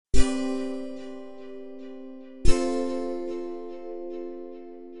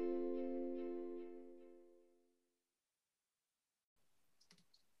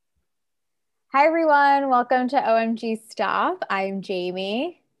Hi, everyone. Welcome to OMG Stop. I'm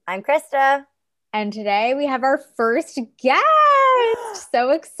Jamie. I'm Krista. And today we have our first guest.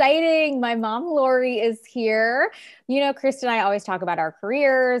 So exciting. My mom, Laurie, is here. Krista and I always talk about our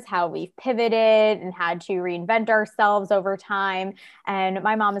careers, how we've pivoted and had to reinvent ourselves over time. And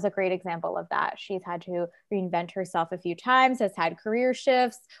my mom is a great example of that. She's had to reinvent herself a few times, has had career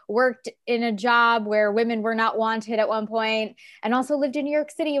shifts, worked in a job where women were not wanted at one point, and also lived in New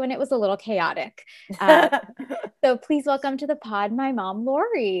York City when it was a little chaotic. Uh, so please welcome to the pod, my mom,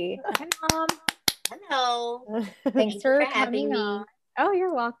 Laurie. Hi, mom. Hello. Thanks Thank you for for having coming on. me. Oh,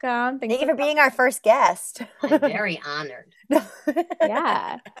 you're welcome. Thanks Thank you for for being our first guest. I'm very honored.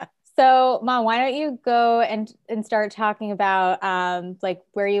 yeah. So, Mom, why don't you go and start talking about like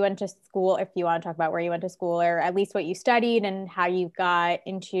where you went to school, if you want to talk about where you went to school, or at least what you studied and how you got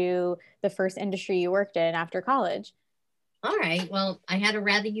into the first industry you worked in after college. All right. Well, I had a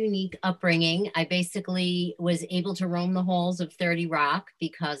rather unique upbringing. I basically was able to roam the halls of 30 Rock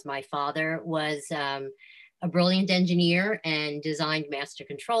because my father was a brilliant engineer and designed master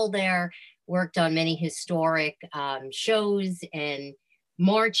control there, worked on many historic shows and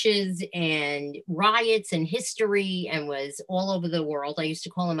marches and riots and history, and was all over the world. I used to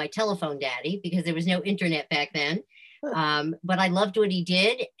call him my telephone daddy because there was no internet back then. But I loved what he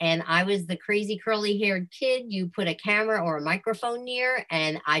did. And I was the crazy curly haired kid you put a camera or a microphone near,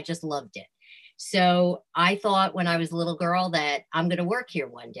 and I just loved it. So I thought when I was a little girl that I'm going to work here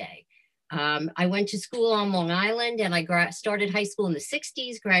one day. I went to school on Long Island, and I started high school in the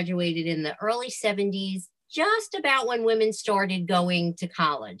 60s, graduated in the early 70s, just about when women started going to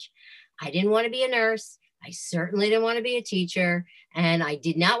college. I didn't want to be a nurse. I certainly didn't want to be a teacher. And I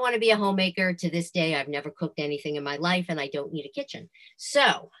did not want to be a homemaker. To this day, I've never cooked anything in my life, and I don't need a kitchen.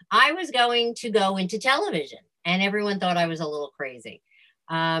 So I was going to go into television, and everyone thought I was a little crazy.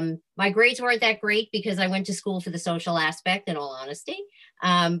 My grades weren't that great because I went to school for the social aspect, in all honesty.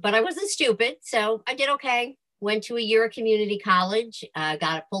 But I wasn't stupid, so I did okay. Went to a year of community college,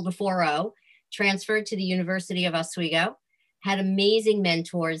 got pulled a 4.0, transferred to the University of Oswego, had amazing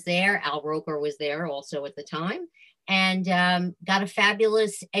mentors there. Al Roker was there also at the time, and got a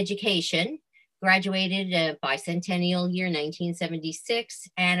fabulous education. Graduated bicentennial year 1976,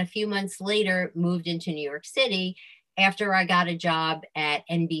 and a few months later moved into New York City after I got a job at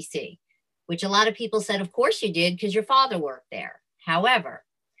NBC, which a lot of people said, of course you did, because your father worked there. However,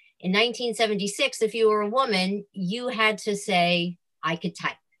 in 1976, if you were a woman, you had to say, I could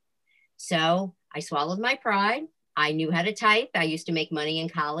type. So I swallowed my pride. I knew how to type. I used to make money in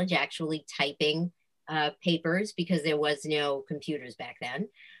college actually typing papers because there was no computers back then.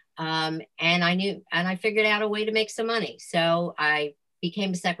 And I figured out a way to make some money. So I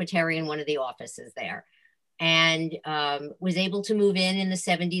became a secretary in one of the offices there, and was able to move in the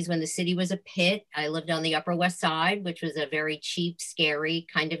 70s when the city was a pit. I lived on the Upper West Side, which was a very cheap, scary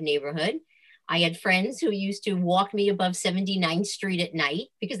kind of neighborhood. I had friends who used to walk me above 79th Street at night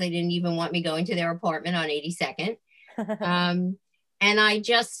because they didn't even want me going to their apartment on 82nd. Um, and I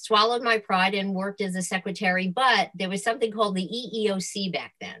just swallowed my pride and worked as a secretary. But there was something called the EEOC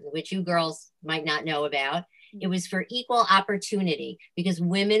back then, which you girls might not know about. It was for equal opportunity because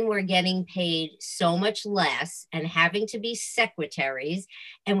women were getting paid so much less and having to be secretaries.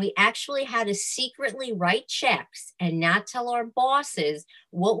 And we actually had to secretly write checks and not tell our bosses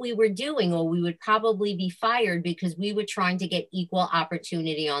what we were doing, or we would probably be fired because we were trying to get equal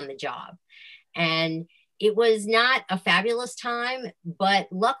opportunity on the job. And it was not a fabulous time, but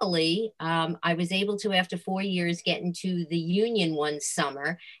luckily, I was able to, after 4 years, get into the union one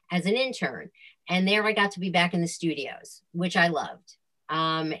summer as an intern. And there I got to be back in the studios, which I loved.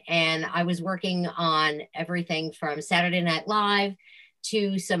 And I was working on everything from Saturday Night Live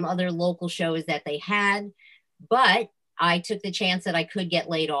to some other local shows that they had. But I took the chance that I could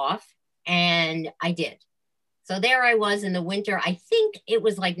get laid off, and I did. So there I was in the winter. I think it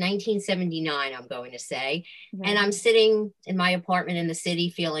was like 1979, I'm going to say. And I'm sitting in my apartment in the city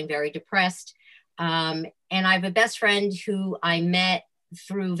feeling very depressed. And I have a best friend who I met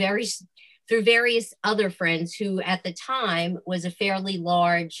through various other friends who at the time was a fairly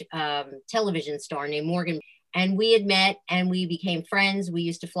large television star named Morgan. And we had met and we became friends. We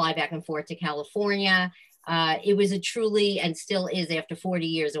used to fly back and forth to California. It was a truly, and still is after 40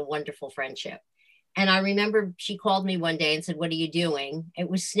 years, a wonderful friendship. And I remember she called me one day and said, what are you doing? It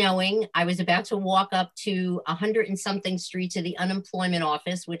was snowing. I was about to walk up to 100 and something street to the unemployment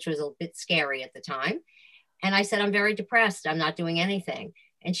office, which was a bit scary at the time. And I said, I'm very depressed. I'm not doing anything.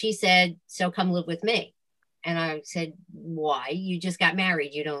 And she said, so come live with me. And I said, why? You just got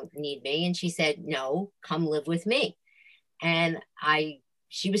married. You don't need me. And she said, no, come live with me. And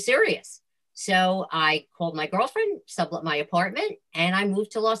she was serious. So I called my girlfriend, sublet my apartment, and I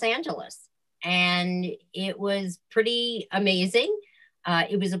moved to Los Angeles. And it was pretty amazing.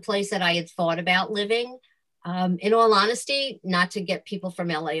 It was a place that I had thought about living. In all honesty, not to get people from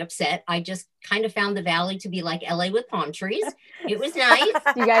LA upset, I just kind of found the valley to be like LA with palm trees. It was nice.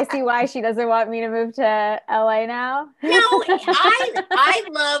 Do you guys see why she doesn't want me to move to LA now? No, I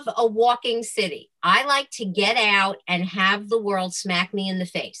love a walking city. I like to get out and have the world smack me in the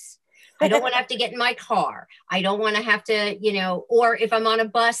face. I don't want to have to get in my car. I don't want to have to, or if I'm on a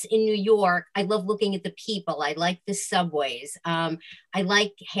bus in New York, I love looking at the people. I like the subways. I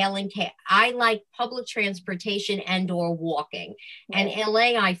like hailing. I like public transportation and or walking. Right. And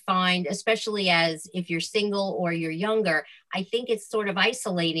LA, I find, especially as if you're single or you're younger, I think it's sort of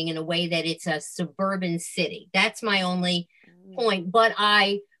isolating in a way that it's a suburban city. That's my only point. But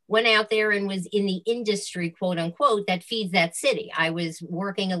I went out there and was in the industry, quote unquote, that feeds that city. I was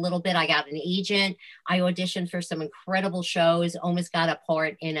working a little bit. I got an agent. I auditioned for some incredible shows, almost got a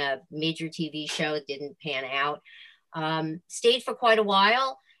part in a major TV show. It didn't pan out. Stayed for quite a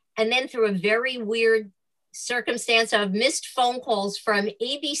while. And then through a very weird circumstance of missed phone calls from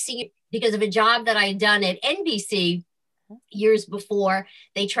ABC because of a job that I had done at NBC years before,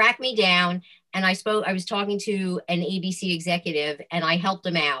 they tracked me down. And I was talking to an ABC executive and I helped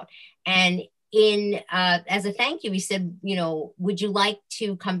him out. And as a thank you, he said, would you like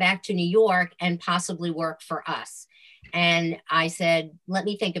to come back to New York and possibly work for us? And I said, let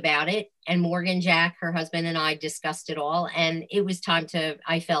me think about it. And Morgan Jack, her husband, and I discussed it all. And it was time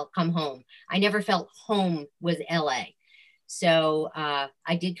I felt, come home. I never felt home with LA. So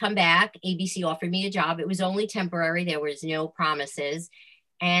I did come back. ABC offered me a job. It was only temporary. There was no promises.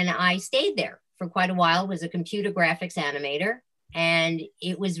 And I stayed there for quite a while, was a computer graphics animator. And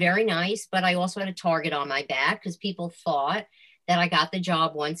it was very nice, but I also had a target on my back because people thought that I got the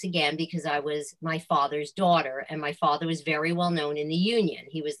job once again because I was my father's daughter. And my father was very well known in the union.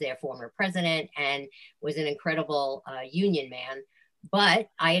 He was their former president and was an incredible union man. But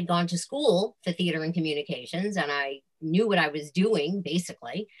I had gone to school for theater and communications and I knew what I was doing,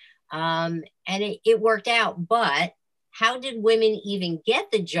 basically. And it worked out. But how did women even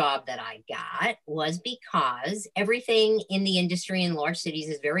get the job that I got was because everything in the industry in large cities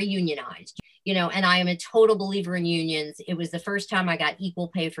is very unionized, and I am a total believer in unions. It was the first time I got equal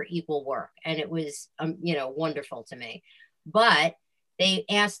pay for equal work. And it was, wonderful to me. But they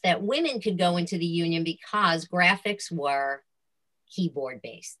asked that women could go into the union because graphics were keyboard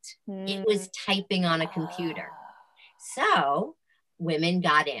based. It was typing on a computer. So women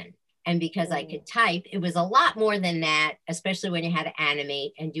got in. And because I could type, it was a lot more than that, especially when you had to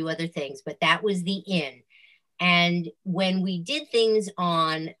animate and do other things. But that was the in. And when we did things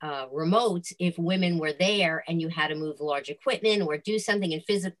on remotes, if women were there and you had to move large equipment or do something and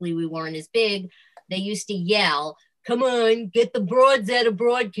physically we weren't as big, they used to yell, come on, get the broads out of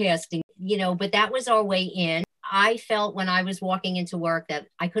broadcasting, but that was our way in. I felt when I was walking into work that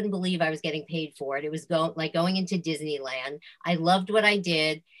I couldn't believe I was getting paid for it. It was like going into Disneyland. I loved what I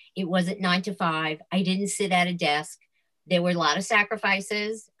did. It wasn't 9 to 5. I didn't sit at a desk. There were a lot of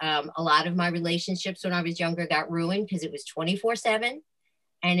sacrifices. A lot of my relationships when I was younger got ruined because it was 24/7.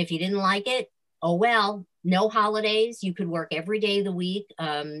 And if you didn't like it, oh, well, no holidays. You could work every day of the week.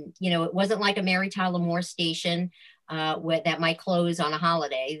 It wasn't like a Mary Tyler Moore station that might close on a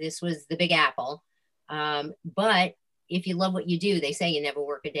holiday. This was the Big Apple. But if you love what you do, they say you never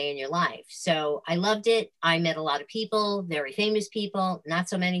work a day in your life. So I loved it. I met a lot of people, very famous people, not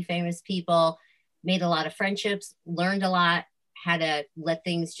so many famous people, made a lot of friendships, learned a lot, how to let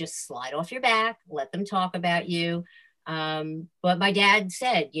things just slide off your back, let them talk about you. But my dad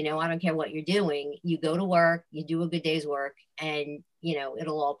said, I don't care what you're doing. You go to work, you do a good day's work and,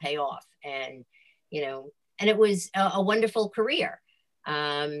 it'll all pay off. And, and it was a wonderful career.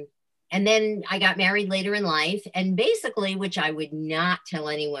 And then I got married later in life and basically, which I would not tell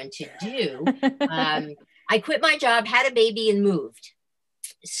anyone to do, I quit my job, had a baby and moved.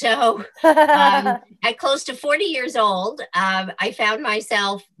 So at close to 40 years old, I found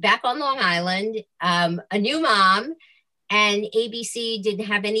myself back on Long Island, a new mom, and ABC didn't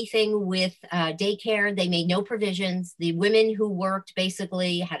have anything with daycare. They made no provisions. The women who worked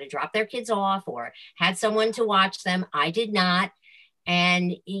basically had to drop their kids off or had someone to watch them. I did not.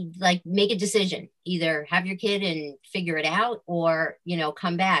 And make a decision, either have your kid and figure it out or,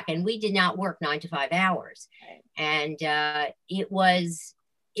 come back. And we did not work 9 to 5 hours. Right. And it was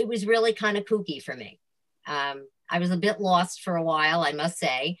really kind of kooky for me. I was a bit lost for a while, I must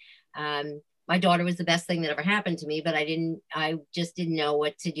say. My daughter was the best thing that ever happened to me, but I just didn't know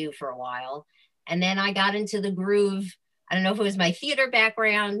what to do for a while. And then I got into the groove. I don't know if it was my theater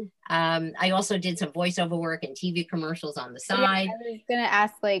background. I also did some voiceover work and TV commercials on the Yeah, side. I was gonna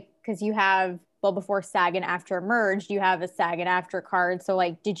ask, like, because you have, well, before SAG and after merged, you have a SAG and after card. So,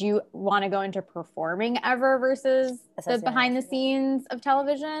 like, did you want to go into performing ever versus the behind the scenes of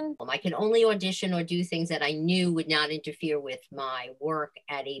television? I can only audition or do things that I knew would not interfere with my work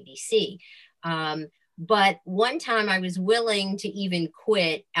at ABC. But one time I was willing to even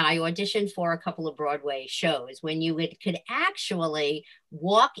quit. I auditioned for a couple of Broadway shows when could actually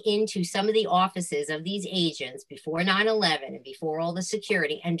walk into some of the offices of these agents before 9/11 and before all the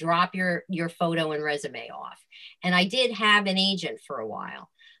security and drop your photo and resume off. And I did have an agent for a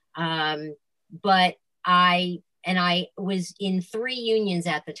while. But I was in 3 unions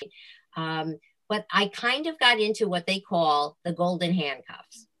at the time. But I kind of got into what they call the golden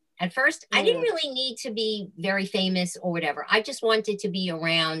handcuffs. At first, I didn't really need to be very famous or whatever. I just wanted to be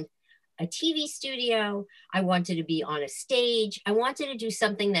around a TV studio. I wanted to be on a stage. I wanted to do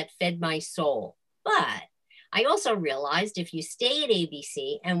something that fed my soul. But I also realized if you stay at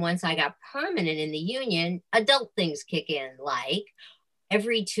ABC, and once I got permanent in the union, adult things kick in, like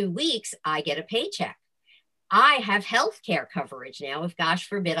every 2 weeks, I get a paycheck. I have health care coverage now if, gosh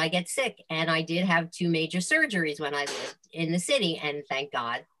forbid, I get sick. And I did have 2 major surgeries when I lived in the city. And thank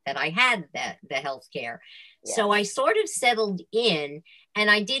God that I had the health care. Yes. So I sort of settled in,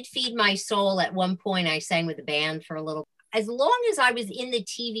 and I did feed my soul. At one point, I sang with the band for a little. As long as I was in the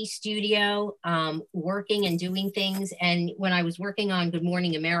TV studio, working and doing things. And when I was working on Good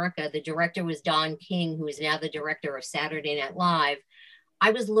Morning America, the director was Don King, who is now the director of Saturday Night Live. I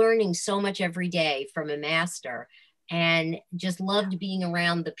was learning so much every day from a master, and just loved being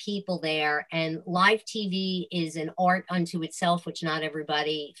around the people there. And live TV is an art unto itself, which not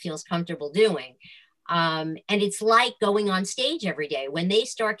everybody feels comfortable doing. And it's like going on stage every day. When they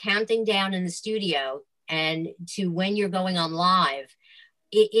start counting down in the studio and to when you're going on live,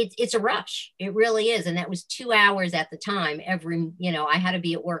 it's a rush. It really is. And that was 2 hours at the time. I had to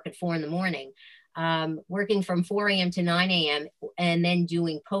be at work at 4 a.m. Working from 4 a.m. to 9 a.m. and then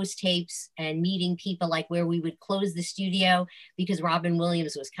doing post tapes and meeting people, like where we would close the studio because Robin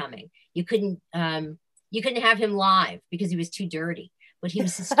Williams was coming. You couldn't have him live because he was too dirty, but he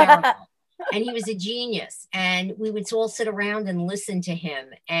was hysterical. And he was a genius. And we would all sit around and listen to him,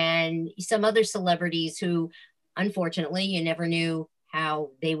 and some other celebrities who, unfortunately, you never knew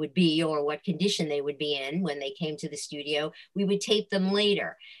how they would be or what condition they would be in when they came to the studio. We would tape them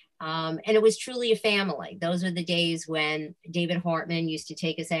later. And it was truly a family. Those are the days when David Hartman used to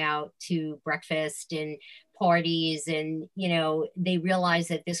take us out to breakfast and parties. And, they realized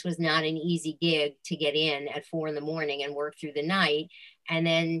that this was not an easy gig to get in at 4 a.m. and work through the night. And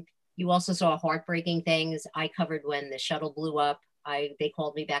then you also saw heartbreaking things. I covered when the shuttle blew up. They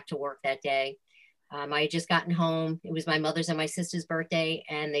called me back to work that day. I had just gotten home. It was my mother's and my sister's birthday.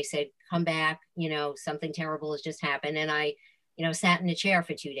 And they said, come back, something terrible has just happened. And I sat in a chair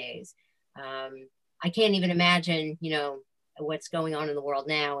for 2 days. I can't even imagine, what's going on in the world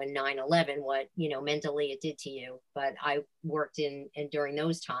now and 9/11, what, mentally it did to you. But I worked during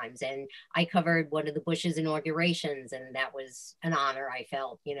those times, and I covered one of the Bush's inaugurations, and that was an honor, I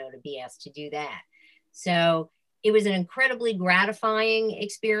felt, to be asked to do that. So it was an incredibly gratifying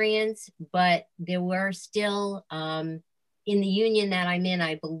experience, but there were still, in the union that I'm in,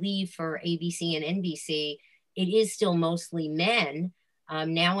 I believe for ABC and NBC, it is still mostly men.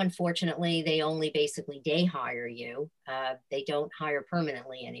 Now, unfortunately, they only basically day hire you. They don't hire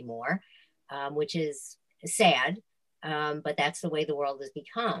permanently anymore, which is sad. But that's the way the world has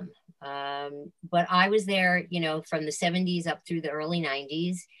become. But I was there, from the 70s up through the early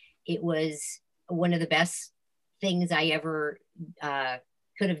 90s. It was one of the best things I ever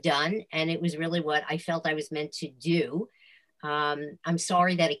could have done. And it was really what I felt I was meant to do. I'm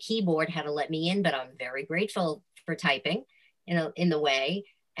sorry that a keyboard had to let me in, but I'm very grateful for typing in the way.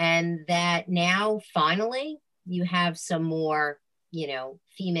 And that now finally you have some more,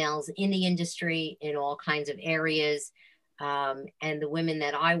 females in the industry in all kinds of areas. And the women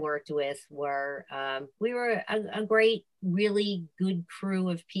that I worked with we were a great, really good crew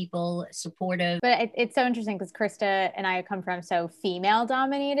of people, supportive. But it's so interesting because Krista and I come from so female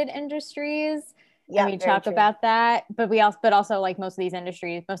dominated industries. Yeah, and we talk about that, but also like most of these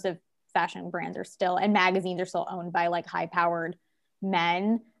industries, most of fashion brands are still, and magazines are still owned by like high powered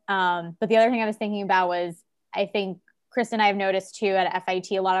men. But the other thing I was thinking about was, I think Krista and I have noticed too at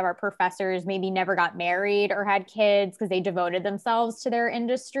FIT, a lot of our professors maybe never got married or had kids because they devoted themselves to their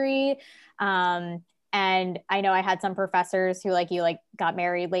industry. And I know I had some professors who got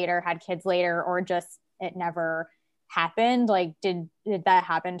married later, had kids later, or just it never happened? Like, did that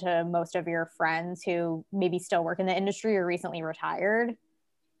happen to most of your friends who maybe still work in the industry or recently retired?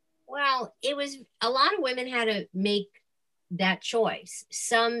 Well, it was a lot of women had to make that choice.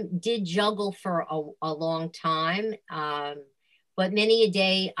 Some did juggle for a long time, but many a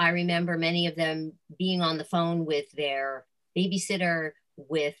day, I remember many of them being on the phone with their babysitter,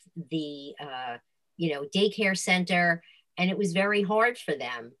 with the daycare center, and it was very hard for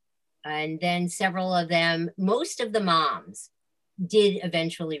them. And then several of them, most of the moms, did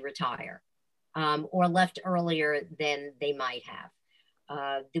eventually retire, or left earlier than they might have.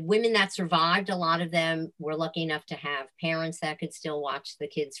 The women that survived, a lot of them were lucky enough to have parents that could still watch the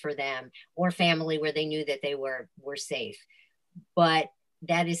kids for them, or family where they knew that they were safe. But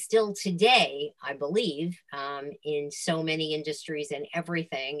that is still today, I believe, in so many industries and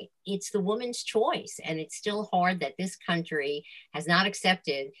everything, it's the woman's choice. And it's still hard that this country has not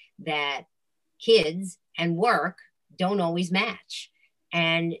accepted that kids and work don't always match.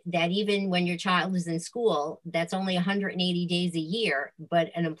 And that even when your child is in school, that's only 180 days a year,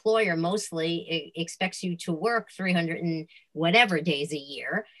 but an employer mostly expects you to work 300 and whatever days a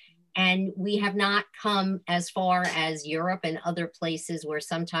year. And we have not come as far as Europe and other places where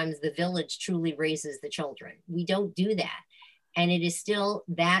sometimes the village truly raises the children. We don't do that. And it is still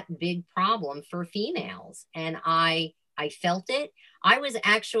that big problem for females. And I felt it. I was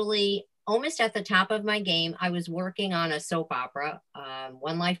actually almost at the top of my game. I was working on a soap opera,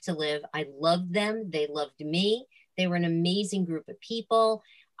 One Life to Live. I loved them. They loved me. They were an amazing group of people.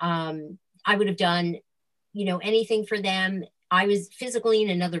 I would have done, anything for them. I was physically in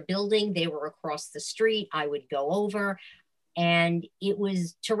another building. They were across the street. I would go over, and it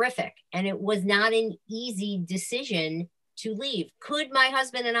was terrific. And it was not an easy decision to leave. Could my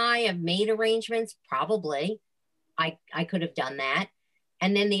husband and I have made arrangements? Probably. I could have done that.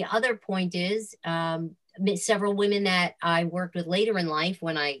 And then the other point is, several women that I worked with later in life,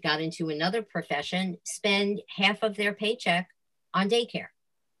 when I got into another profession, spend half of their paycheck on daycare.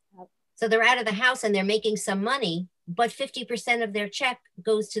 So they're out of the house and they're making some money, but 50% of their check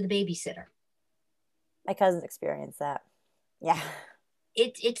goes to the babysitter. My cousins experienced that. Yeah.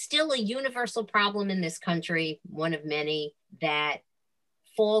 It's still a universal problem in this country, one of many that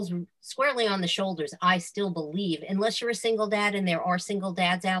falls squarely on the shoulders, I still believe, unless you're a single dad, and there are single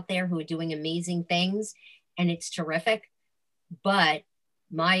dads out there who are doing amazing things, and it's terrific. But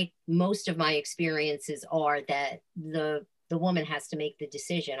most of my experiences are that the woman has to make the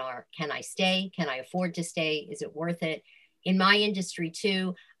decision, or can I stay? Can I afford to stay? Is it worth it? In my industry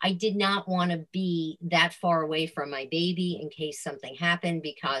too, I did not want to be that far away from my baby in case something happened,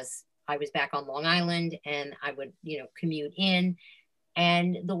 because I was back on Long Island and I would, commute in.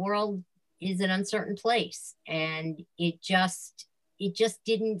 And the world is an uncertain place. And it just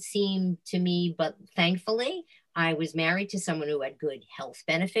didn't seem to me, but thankfully I was married to someone who had good health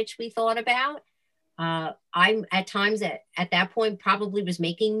benefits we thought about. I'm at times at that point probably was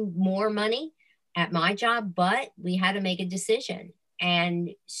making more money at my job, but we had to make a decision. And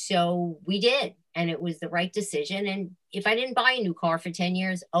so we did, and it was the right decision. And if I didn't buy a new car for 10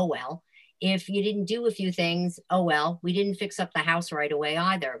 years, oh well. If you didn't do a few things, oh well. We didn't fix up the house right away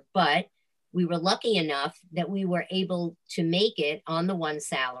either, but we were lucky enough that we were able to make it on the one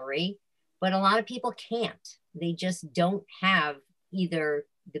salary. But a lot of people can't. They just don't have either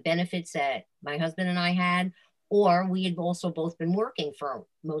the benefits that my husband and I had, or we had also both been working for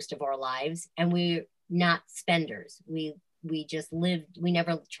most of our lives, and we're not spenders. We just lived, we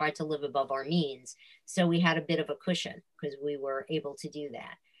never tried to live above our means. So we had a bit of a cushion because we were able to do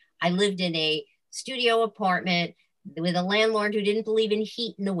that. I lived in a studio apartment with a landlord who didn't believe in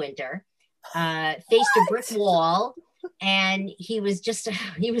heat in the winter, faced a brick wall, and he was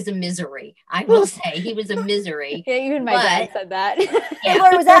a misery. I will say he was a misery. Yeah, even my dad said that. Yeah. Hey,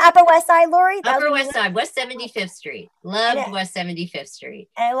 Laurie, was that Upper West Side, Laurie? Upper West Side, West 75th Street. Loved West 75th Street.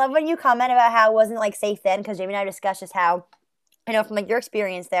 And I love when you comment about how it wasn't safe then, because Jamie and I discussed just how, from your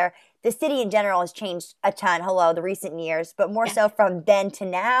experience there, the city in general has changed a ton, the recent years, but more so from then to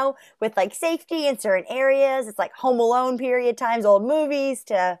now with safety in certain areas. It's Home Alone period times, old movies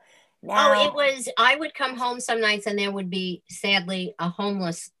to now. Oh, it was, I would come home some nights and there would be, sadly, a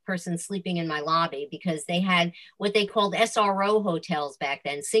homeless person sleeping in my lobby, because they had what they called SRO hotels back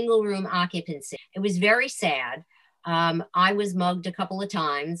then, single room occupancy. It was very sad. I was mugged a couple of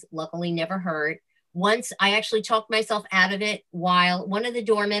times, luckily never hurt. Once I actually talked myself out of it while one of the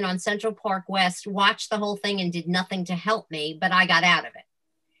doormen on Central Park West watched the whole thing and did nothing to help me, but I got out of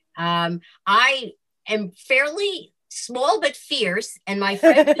it. I am fairly small but fierce, and my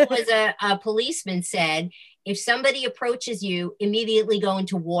friend who was a policeman said, if somebody approaches you, immediately go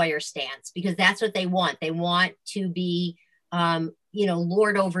into warrior stance, because that's what they want. They want to be,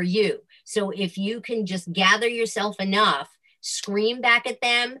 lord over you. So if you can just gather yourself enough, scream back at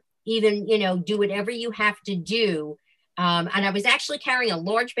them, even, do whatever you have to do. And I was actually carrying a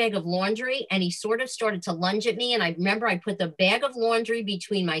large bag of laundry, and he sort of started to lunge at me. And I remember I put the bag of laundry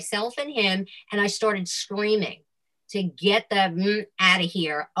between myself and him, and I started screaming to get the out of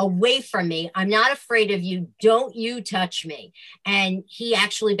here, away from me. I'm not afraid of you. Don't you touch me. And he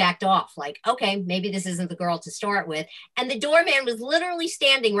actually backed off, like, okay, maybe this isn't the girl to start with. And the doorman was literally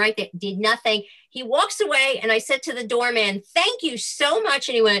standing right there, did nothing. He walks away, and I said to the doorman, thank you so much.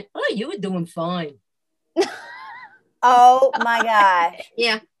 And he went, oh, you were doing fine. Oh my gosh.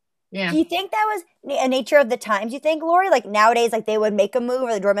 Yeah. Yeah. Do you think that was a nature of the times, you think, Laurie? Like nowadays, like they would make a move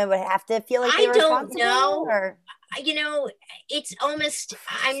or the doorman would have to feel like they were responsible? I don't know. Or? It's almost,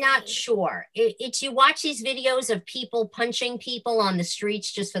 I'm not sure. It's you watch these videos of people punching people on the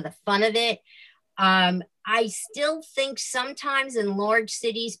streets just for the fun of it. I still think sometimes in large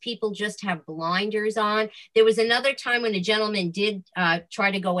cities, people just have blinders on. There was another time when a gentleman did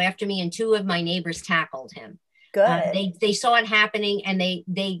try to go after me, and two of my neighbors tackled him. Good. They saw it happening, and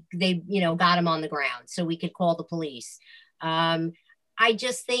they got him on the ground so we could call the police. I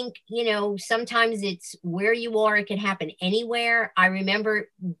just think, sometimes it's where you are. It can happen anywhere. I remember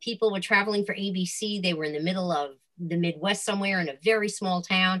people were traveling for ABC. They were in the middle of the Midwest somewhere in a very small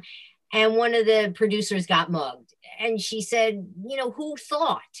town. And one of the producers got mugged. And she said, who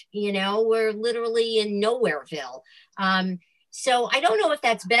thought, we're literally in Nowhereville. So I don't know if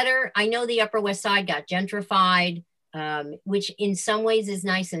that's better. I know the Upper West Side got gentrified, which in some ways is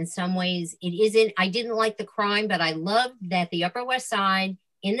nice. In some ways it isn't. I didn't like the crime, but I loved that the Upper West Side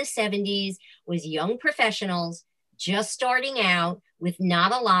in the 70s was young professionals just starting out with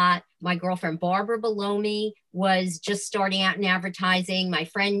not a lot. My girlfriend Barbara below me was just starting out in advertising. My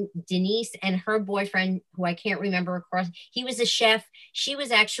friend Denise and her boyfriend, who I can't remember across, he was a chef. She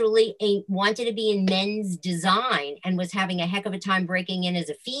was actually wanted to be in men's design and was having a heck of a time breaking in as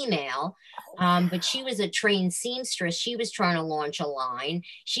a female. But she was a trained seamstress. She was trying to launch a line.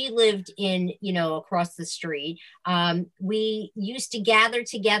 She lived in, across the street. We used to gather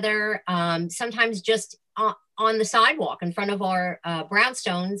together, sometimes just on the sidewalk in front of our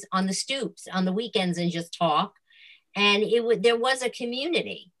brownstones on the stoops on the weekends and just talk. And there was a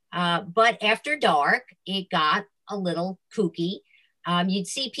community. But after dark, it got a little kooky. You'd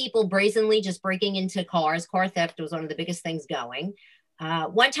see people brazenly just breaking into cars. Car theft was one of the biggest things going.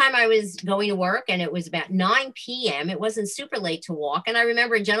 One time I was going to work, and it was about 9 p.m. It wasn't super late to walk. And I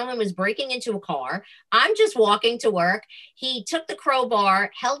remember a gentleman was breaking into a car. I'm just walking to work. He took the crowbar,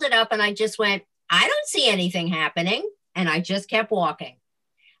 held it up, and I just went, I don't see anything happening. And I just kept walking.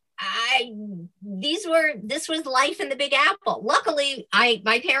 This was life in the Big Apple. Luckily,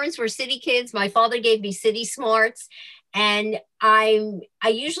 my parents were city kids. My father gave me city smarts. And I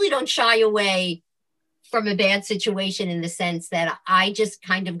usually don't shy away from a bad situation in the sense that I just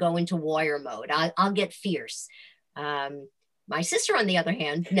kind of go into warrior mode. I'll get fierce. My sister, on the other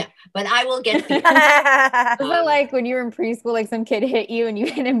hand, no, but I will get fierce. Was it like when you were in preschool, like some kid hit you and you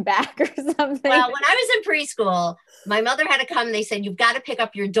hit him back or something? Well, when I was in preschool, my mother had to come, and they said, you've got to pick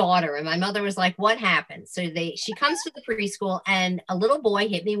up your daughter. And my mother was like, what happened? So she comes to the preschool, and a little boy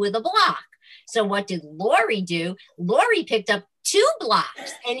hit me with a block. So what did Laurie do? Laurie picked up 2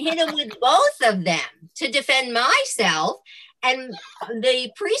 blocks and hit him with both of them to defend myself. And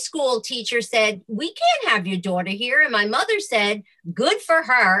the preschool teacher said, we can't have your daughter here. And my mother said, good for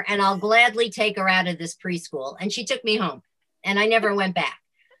her. And I'll gladly take her out of this preschool. And she took me home, and I never went back.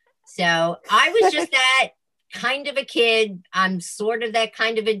 So I was just that kind of a kid. I'm sort of that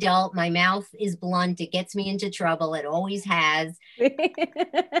kind of adult. My mouth is blunt. It gets me into trouble. It always has. Except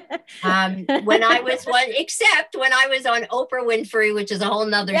when I was on Oprah Winfrey, which is a whole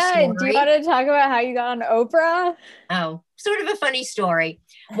nother story. Do you want to talk about how you got on Oprah? Oh, sort of a funny story.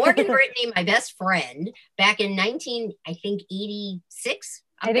 Morgan Brittany, my best friend, back in 86.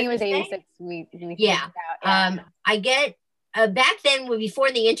 I think it was 86. Yeah. I get back then,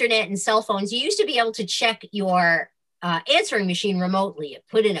 before the internet and cell phones, you used to be able to check your answering machine remotely. It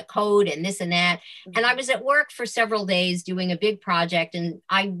put in a code and this and that. And I was at work for several days doing a big project, and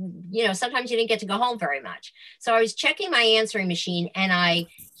sometimes you didn't get to go home very much. So I was checking my answering machine, and I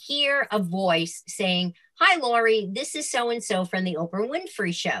hear a voice saying, hi, Laurie, this is so-and-so from the Oprah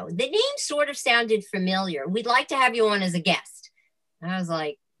Winfrey Show. The name sort of sounded familiar. We'd like to have you on as a guest. And I was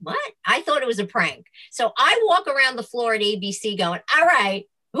like, what? I thought it was a prank. So I walk around the floor at ABC going, all right,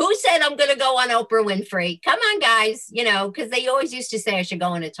 who said I'm going to go on Oprah Winfrey? Come on, guys, because they always used to say I should go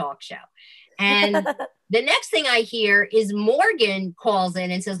on a talk show. And the next thing I hear is Morgan calls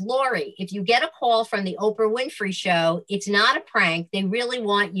in and says, Laurie, if you get a call from the Oprah Winfrey Show, it's not a prank. They really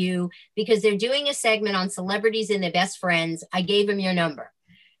want you because they're doing a segment on celebrities and their best friends. I gave them your number.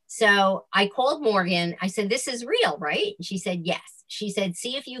 So I called Morgan. I said, this is real, right? She said, yes. She said,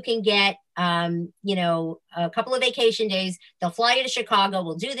 see if you can get, a couple of vacation days. They'll fly you to Chicago.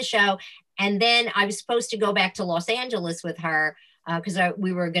 We'll do the show. And then I was supposed to go back to Los Angeles with her because I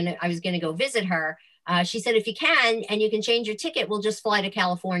was going to go visit her. She said, if you can, and you can change your ticket, we'll just fly to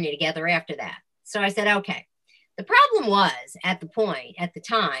California together after that. So I said, okay. The problem was at the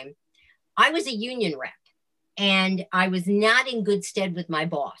time, I was a union rep. And I was not in good stead with my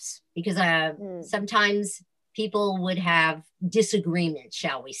boss because sometimes people would have disagreements,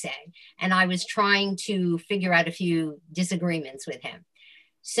 shall we say. And I was trying to figure out a few disagreements with him.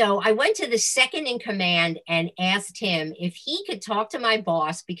 So I went to the second in command and asked him if he could talk to my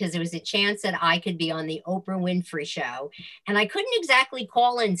boss because there was a chance that I could be on the Oprah Winfrey Show. And I couldn't exactly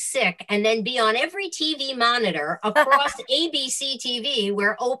call in sick and then be on every TV monitor across ABC TV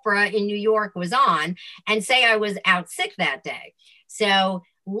where Oprah in New York was on and say I was out sick that day. So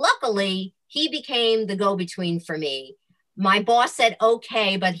luckily, he became the go-between for me. My boss said,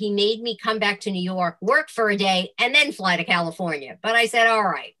 okay, but he made me come back to New York, work for a day, and then fly to California. But I said, all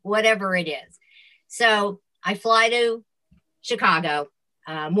right, whatever it is. So I fly to Chicago.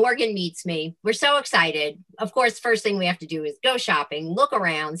 Morgan meets me. We're so excited. Of course, first thing we have to do is go shopping, look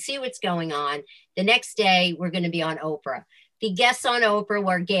around, see what's going on. The next day, we're going to be on Oprah. The guests on Oprah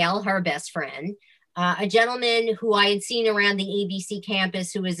were Gail, her best friend, a gentleman who I had seen around the ABC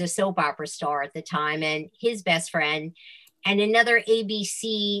campus who was a soap opera star at the time, and his best friend, and another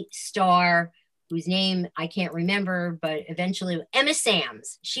ABC star whose name I can't remember, but eventually Emma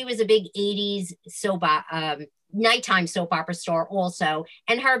Samms. She was a big 80s nighttime soap opera star also,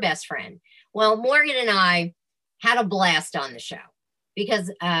 and her best friend. Well, Morgan and I had a blast on the show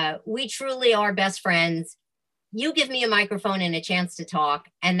because we truly are best friends. You give me a microphone and a chance to talk,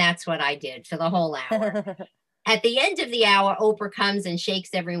 and that's what I did for the whole hour. At the end of the hour, Oprah comes and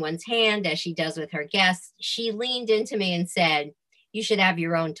shakes everyone's hand as she does with her guests. She leaned into me and said, you should have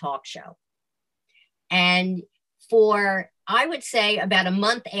your own talk show. And for, I would say, about a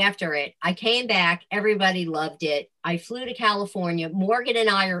month after it, I came back. Everybody loved it. I flew to California. Morgan and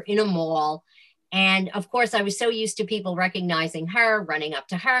I are in a mall. And of course, I was so used to people recognizing her, running up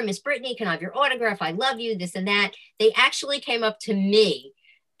to her, Miss Brittany, can I have your autograph? I love you, this and that. They actually came up to me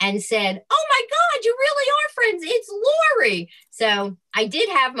and said, oh my God, you really are friends. It's Laurie. So I did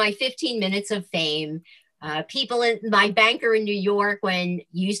have my 15 minutes of fame. People in my banker in New York, when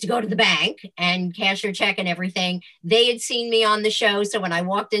you used to go to the bank and cash your check and everything, they had seen me on the show. So when I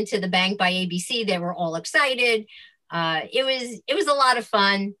walked into the bank by ABC, they were all excited. It was a lot of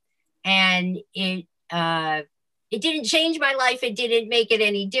fun. And it didn't change my life. It didn't make it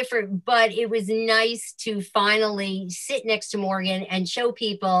any different, but it was nice to finally sit next to Morgan and show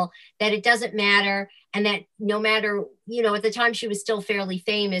people that it doesn't matter. And that no matter, at the time she was still fairly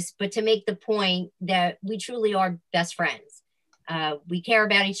famous, but to make the point that we truly are best friends. We care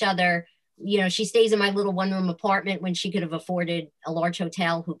about each other. She stays in my little one-room apartment when she could have afforded a large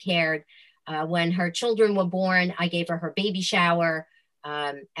hotel. Who cared? When her children were born, I gave her her baby shower.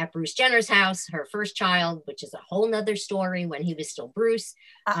 At Bruce Jenner's house, her first child, which is a whole nother story when he was still Bruce.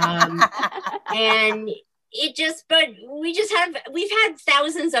 And we've had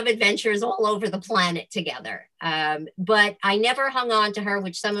thousands of adventures all over the planet together. But I never hung on to her,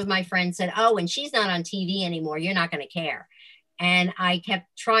 which some of my friends said, oh, and she's not on TV anymore, you're not going to care. And I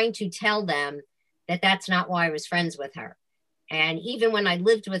kept trying to tell them that that's not why I was friends with her. And even when I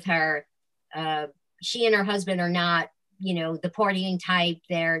lived with her, she and her husband are not, the partying type.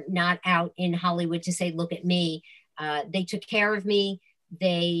 They're not out in Hollywood to say, look at me. They took care of me.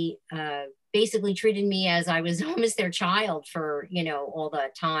 They basically treated me as I was almost their child for, all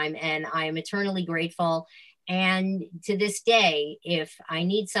the time. And I am eternally grateful. And to this day, if I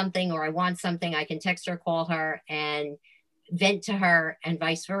need something or I want something, I can text her, call her, and vent to her, and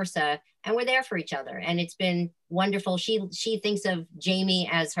vice versa. And we're there for each other. And it's been wonderful. She thinks of Jamie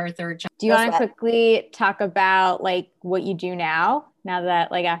as her third child. Do you want to quickly talk about what you do now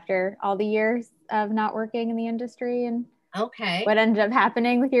that after all the years of not working in the industry, and okay, what ended up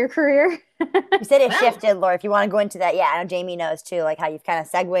happening with your career? You said it shifted, Laura. If you want to go into that, yeah, I know Jamie knows too, how you've kind of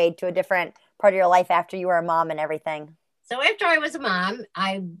segued to a different part of your life after you were a mom and everything. So after I was a mom,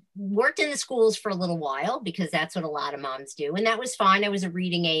 I worked in the schools for a little while because that's what a lot of moms do. And that was fine. I was a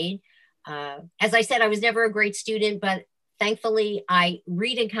reading aide. As I said, I was never a great student, but thankfully I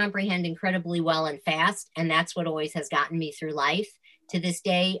read and comprehend incredibly well and fast. And that's what always has gotten me through life. To this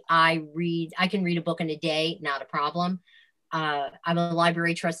day, I can read a book in a day, not a problem. I'm a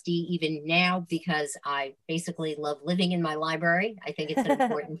library trustee even now because I basically love living in my library. I think it's an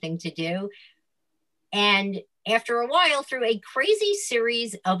important thing to do. And after a while, through a crazy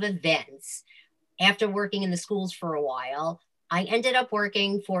series of events, after working in the schools for a while, I ended up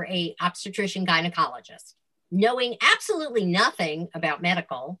working for a obstetrician gynecologist, knowing absolutely nothing about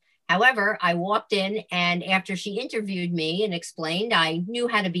medical. However, I walked in, and after she interviewed me and explained, I knew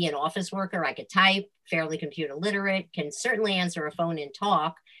how to be an office worker. I could type, fairly computer literate, can certainly answer a phone and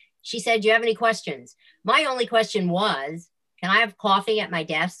talk. She said, "Do you have any questions?" My only question was, "Can I have coffee at my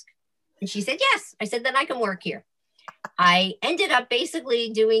desk?" And she said, "Yes." I said, "Then I can work here." I ended up basically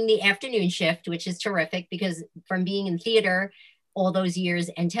doing the afternoon shift, which is terrific because from being in theater all those years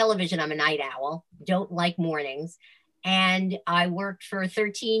and television, I'm a night owl, don't like mornings. And I worked for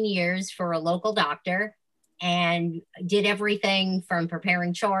 13 years for a local doctor and did everything from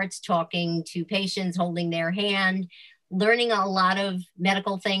preparing charts, talking to patients, holding their hand, learning a lot of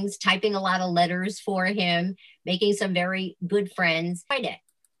medical things, typing a lot of letters for him, making some very good friends. I did.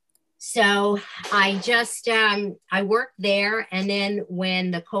 So I just, I worked there. And then when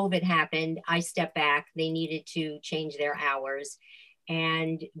the COVID happened, I stepped back. They needed to change their hours.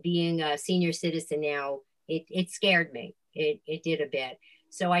 And being a senior citizen now, it scared me. It did a bit.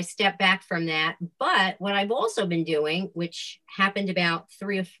 So I stepped back from that. But what I've also been doing, which happened about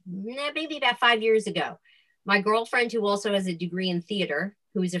maybe about 5 years ago, my girlfriend, who also has a degree in theater,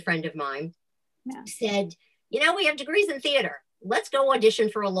 who is a friend of mine, said, "We have degrees in theater. Let's go audition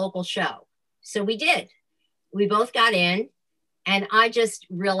for a local show." So we did. We both got in, and I just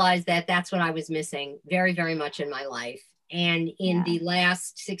realized that that's what I was missing very, very much in my life. And in the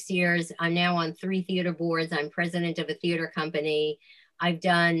last 6 years, I'm now on 3 theater boards. I'm president of a theater company. I've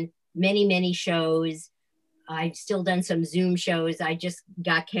done many, many shows. I've still done some Zoom shows. I just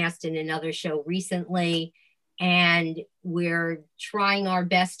got cast in another show recently, and we're trying our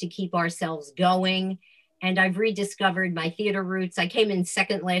best to keep ourselves going. And I've rediscovered my theater roots. I came in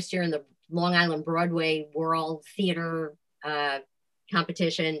second last year in the Long Island Broadway World Theater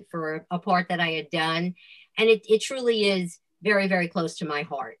competition for a part that I had done. And it truly is very, very close to my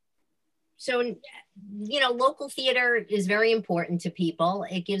heart. So, local theater is very important to people.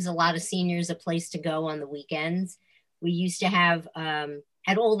 It gives a lot of seniors a place to go on the weekends. We used to have,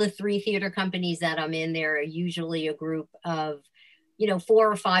 at all the 3 theater companies that I'm in, there are usually a group of,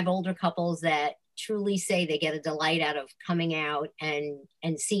 4 or 5 older couples that truly say they get a delight out of coming out and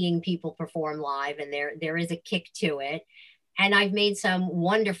seeing people perform live. And there is a kick to it. And I've made some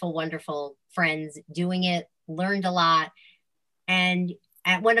wonderful, wonderful friends doing it, learned a lot. And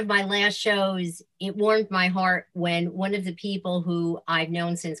at one of my last shows, it warmed my heart when one of the people who I've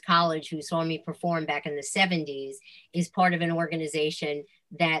known since college, who saw me perform back in the 70s, is part of an organization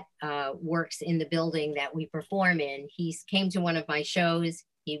that works in the building that we perform in. He came to one of my shows.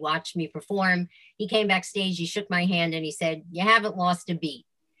 He watched me perform. He came backstage, he shook my hand, and he said, "You haven't lost a beat."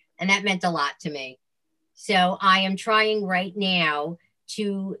 And that meant a lot to me. So I am trying right now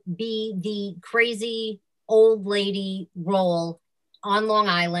to be the crazy old lady role on Long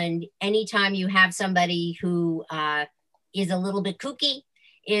Island. Anytime you have somebody who is a little bit kooky,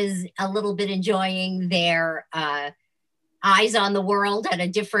 is a little bit enjoying their eyes on the world at a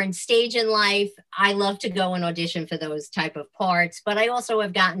different stage in life, I love to go and audition for those type of parts. But I also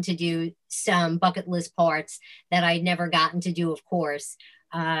have gotten to do some bucket list parts that I'd never gotten to do, of course,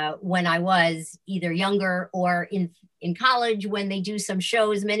 when I was either younger or in college. When they do some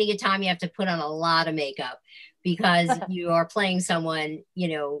shows, many a time you have to put on a lot of makeup because you are playing someone,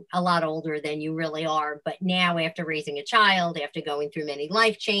 a lot older than you really are. But now, after raising a child, after going through many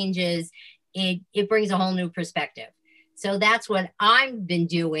life changes, it brings a whole new perspective. So that's what I've been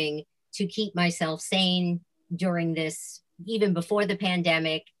doing to keep myself sane during this, even before the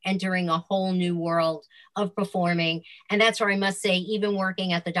pandemic, entering a whole new world of performing. And that's where I must say, even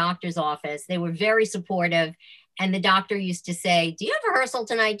working at the doctor's office, they were very supportive. And the doctor used to say, "Do you have rehearsal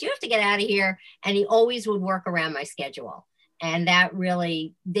tonight? Do you have to get out of here?" And he always would work around my schedule. And that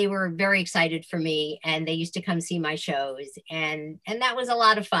really, they were very excited for me. And they used to come see my shows. And that was a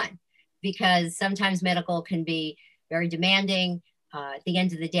lot of fun because sometimes medical can be very demanding. At the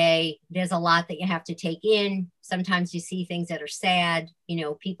end of the day, there's a lot that you have to take in. Sometimes you see things that are sad.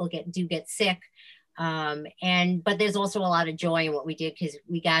 People do get sick. But there's also a lot of joy in what we did because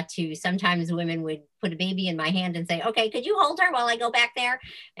we got to, sometimes women would put a baby in my hand and say, "Okay, could you hold her while I go back there?"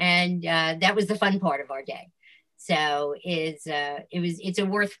 And that was the fun part of our day. So it's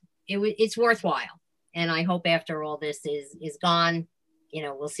worthwhile. And I hope after all this is gone,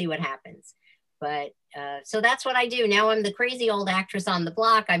 we'll see what happens. But so that's what I do. Now I'm the crazy old actress on the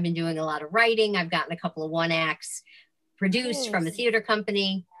block. I've been doing a lot of writing. I've gotten a couple of one acts produced from a theater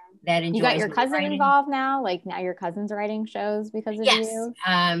company that enjoys You got your my cousin writing. involved now? Like now your cousin's writing shows because of Yes. you?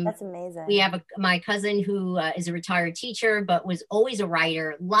 That's amazing. We have my cousin who is a retired teacher, but was always a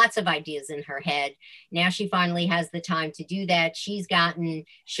writer, lots of ideas in her head. Now she finally has the time to do that. She's gotten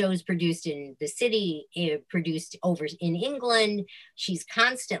shows produced in the city, produced over in England. She's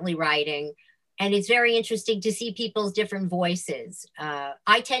constantly writing. And it's very interesting to see people's different voices.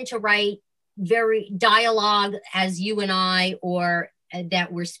 I tend to write very dialogue as you and I, or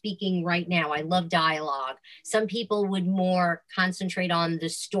that we're speaking right now. I love dialogue. Some people would more concentrate on the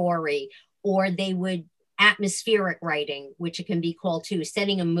story, or they would atmospheric writing, which it can be called too,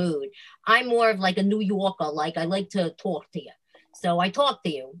 setting a mood. I'm more of like a New Yorker, like I like to talk to you. So I talk to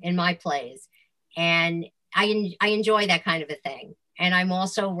you in my plays, and I enjoy that kind of a thing. And I'm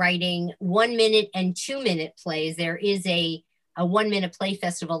also writing 1 minute and 2 minute plays. There is a 1 minute play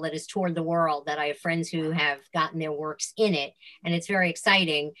festival that has toured the world that I have friends who have gotten their works in it. And it's very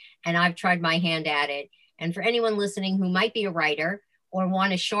exciting. And I've tried my hand at it. And for anyone listening who might be a writer or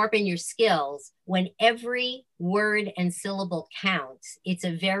want to sharpen your skills, when every word and syllable counts, it's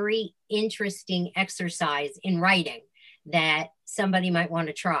a very interesting exercise in writing that somebody might want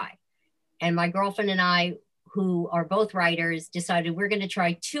to try. And my girlfriend and I, who are both writers, decided we're going to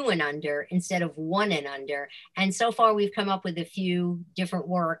try 2 and under instead of 1 and under. And so far we've come up with a few different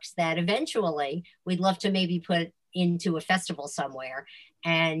works that eventually we'd love to maybe put into a festival somewhere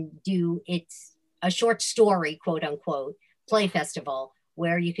and do. It's a short story, quote unquote, play festival,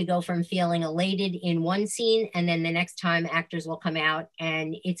 where you could go from feeling elated in one scene, and then the next time actors will come out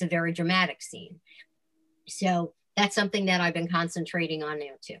and it's a very dramatic scene. So that's something that I've been concentrating on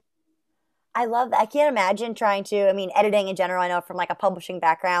now too. I love that. I can't imagine trying to, I mean, editing in general, I know from like a publishing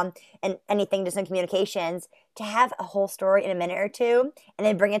background and anything just in communications, to have a whole story in a minute or two and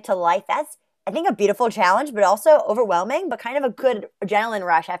then bring it to life. That's, I think, a beautiful challenge, but also overwhelming, but kind of a good adrenaline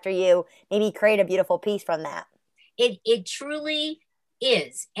rush after you maybe create a beautiful piece from that. It truly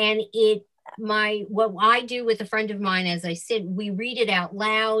is. And what I do with a friend of mine, as I said, we read it out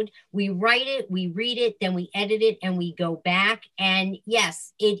loud, we write it, we read it, then we edit it, and we go back. And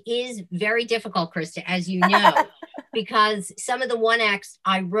yes, it is very difficult, Krista, as you know, because some of the one acts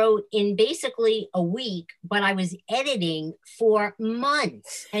I wrote in basically a week, but I was editing for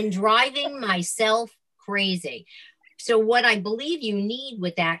months and driving myself crazy. So what I believe you need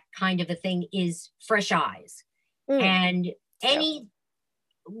with that kind of a thing is fresh eyes. And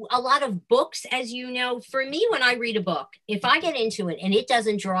a lot of books, as you know, for me, when I read a book, if I get into it and it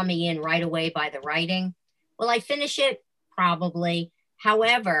doesn't draw me in right away by the writing, will I finish it? Probably.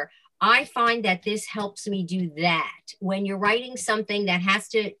 However, I find that this helps me do that. When you're writing something that has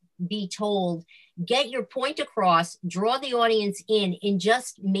to be told, get your point across, draw the audience in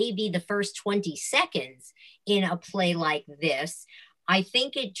just maybe the first 20 seconds in a play like this. I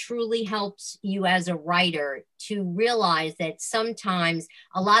think it truly helps you as a writer to realize that sometimes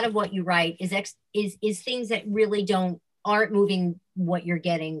a lot of what you write is things that really aren't moving what you're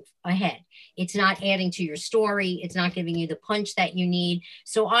getting ahead. It's not adding to your story. It's not giving you the punch that you need.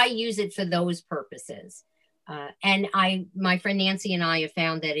 So I use it for those purposes. And my friend Nancy and I have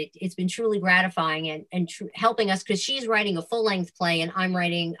found that it's been truly gratifying and helping us, because she's writing a full-length play and I'm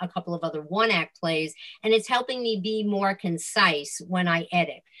writing a couple of other one-act plays, and it's helping me be more concise when I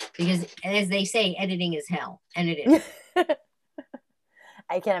edit, because as they say, editing is hell, and it is.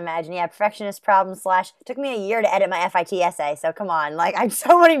 I can imagine. Yeah, perfectionist problem / took me a year to edit my FIT essay, so come on, like I have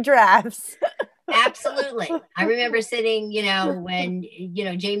so many drafts. Absolutely. I remember sitting, when,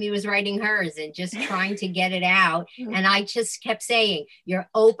 Jamie was writing hers and just trying to get it out. And I just kept saying, your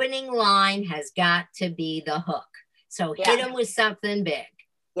opening line has got to be the hook. So hit them with something big.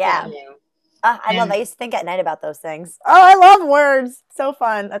 Yeah. I love that. I used to think at night about those things. Oh, I love words. So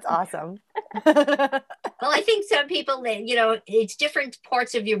fun. That's awesome. Well, I think some people, it's different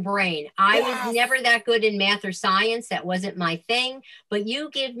parts of your brain. I was never that good in math or science. That wasn't my thing. But you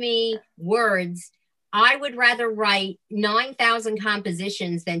give me words. I would rather write 9,000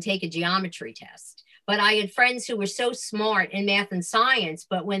 compositions than take a geometry test. But I had friends who were so smart in math and science,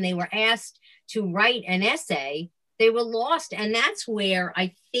 but when they were asked to write an essay, they were lost. And that's where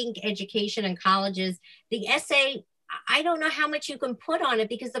I think education and colleges, the essay, I don't know how much you can put on it,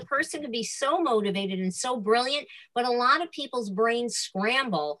 because the person can be so motivated and so brilliant, but a lot of people's brains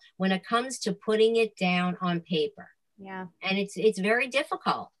scramble when it comes to putting it down on paper. Yeah. And it's very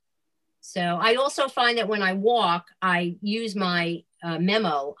difficult. So I also find that when I walk, I use my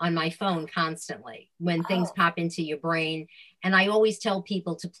memo on my phone constantly when things pop into your brain. And I always tell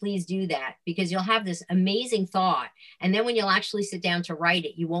people to please do that, because you'll have this amazing thought. And then when you'll actually sit down to write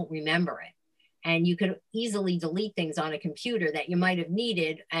it, you won't remember it. And you could easily delete things on a computer that you might have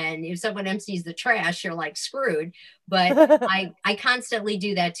needed. And if someone empties the trash, you're like screwed. But I constantly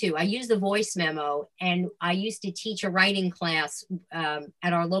do that too. I use the voice memo, and I used to teach a writing class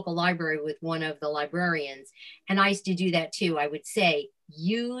at our local library with one of the librarians. And I used to do that too. I would say,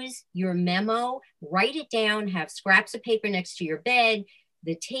 use your memo, write it down, have scraps of paper next to your bed,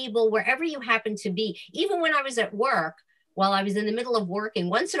 the table, wherever you happen to be. Even when I was at work, while I was in the middle of working,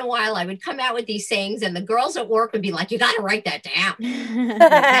 once in a while I would come out with these sayings, and the girls at work would be like, you got to write that down.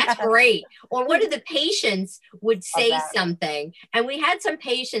 That's great. Or one of the patients would say something, and we had some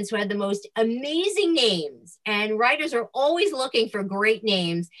patients who had the most amazing names, and writers are always looking for great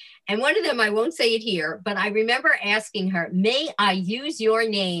names. And one of them, I won't say it here, but I remember asking her, may I use your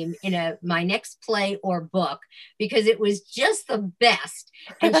name in my next play or book? Because it was just the best.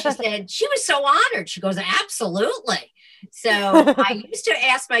 And she said, she was so honored. She goes, absolutely. So I used to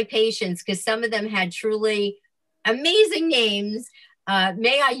ask my patients, because some of them had truly amazing names,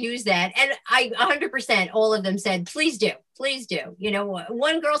 may I use that? And I 100%, all of them said, please do, please do. You know,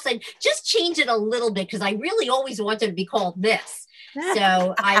 one girl said, just change it a little bit, because I really always wanted to be called this.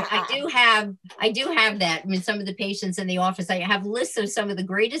 So I do have that. I mean, some of the patients in the office, I have lists of some of the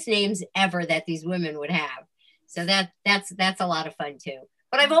greatest names ever that these women would have. So that's a lot of fun too.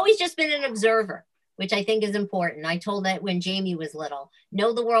 But I've always just been an observer, which I think is important. I told that when Jamie was little,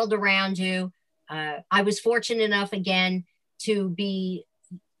 know the world around you. I was fortunate enough, again, to be,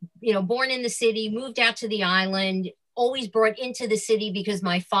 born in the city, moved out to the island, always brought into the city because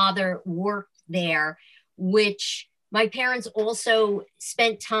my father worked there, which my parents also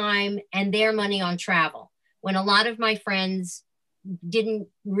spent time and their money on travel. When a lot of my friends didn't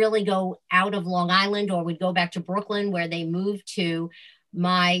really go out of Long Island or would go back to Brooklyn, where they moved to,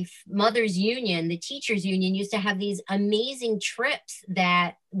 my mother's union, the teachers union, used to have these amazing trips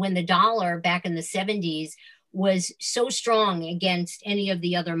that when the dollar back in the 70s was so strong against any of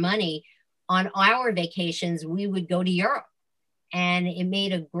the other money, on our vacations, we would go to Europe. And it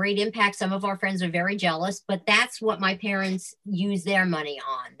made a great impact. Some of our friends are very jealous, but that's what my parents used their money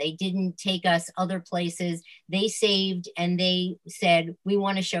on. They didn't take us other places. They saved, and they said, we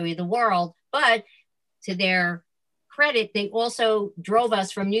want to show you the world. But to their credit, they also drove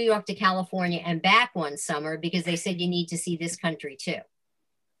us from New York to California and back one summer, because they said, you need to see this country too.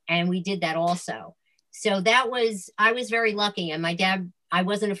 And we did that also. So I was very lucky. And my dad, I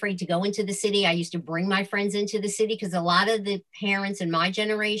wasn't afraid to go into the city. I used to bring my friends into the city, because a lot of the parents in my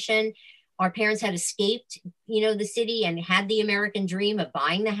generation, our parents had escaped, the city and had the American dream of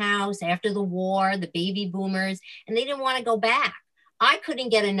buying the house after the war, the baby boomers, and they didn't want to go back. I couldn't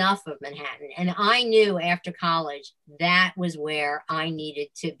get enough of Manhattan. And I knew after college, that was where I needed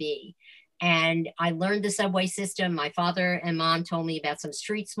to be. And I learned the subway system. My father and mom told me about some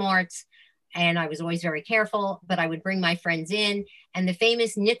street smarts, and I was always very careful, but I would bring my friends in. And the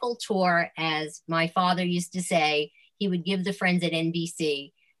famous nickel tour, as my father used to say, he would give the friends at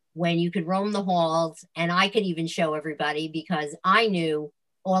NBC, when you could roam the halls, and I could even show everybody because I knew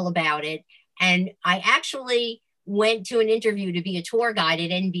all about it. And I actually went to an interview to be a tour guide at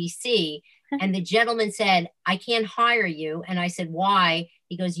NBC, and the gentleman said, I can't hire you. And I said, why?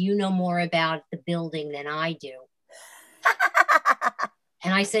 He goes, you know more about the building than I do.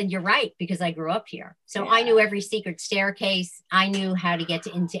 And I said, you're right, because I grew up here. So I knew every secret staircase. I knew how to get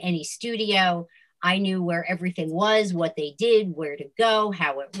into any studio. I knew where everything was, what they did, where to go,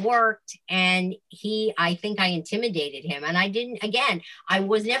 how it worked. And I think I intimidated him. And I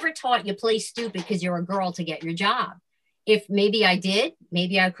was never taught you play stupid because you're a girl to get your job. If maybe I did,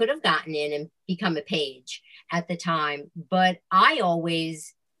 maybe I could have gotten in and become a page at the time. But I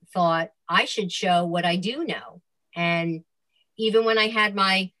always thought I should show what I do know. And even when I had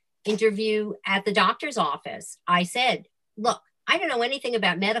my interview at the doctor's office, I said, look, I don't know anything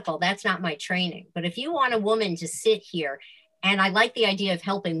about medical. That's not my training. But if you want a woman to sit here, and I like the idea of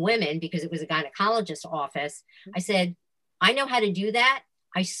helping women because it was a gynecologist's office, I said, I know how to do that.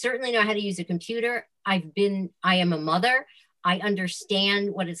 I certainly know how to use a computer. I am a mother. I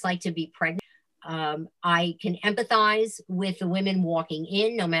understand what it's like to be pregnant. I can empathize with the women walking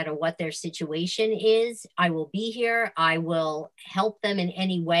in, no matter what their situation is. I will be here. I will help them in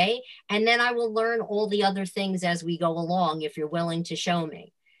any way. And then I will learn all the other things as we go along, if you're willing to show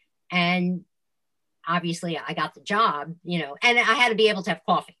me. And obviously I got the job, and I had to be able to have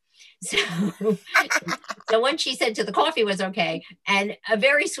coffee. So once she said the coffee was okay. And a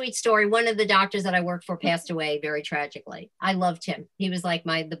very sweet story. One of the doctors that I worked for passed away very tragically. I loved him. He was like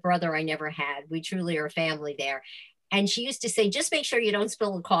the brother I never had. We truly are a family there. And she used to say, just make sure you don't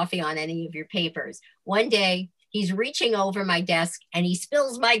spill the coffee on any of your papers. One day, he's reaching over my desk and he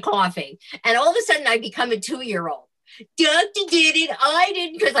spills my coffee. And all of a sudden, I become a 2-year-old. Doctor did it. I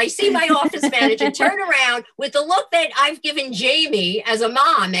didn't, because I see my office manager turn around with the look that I've given Jamie as a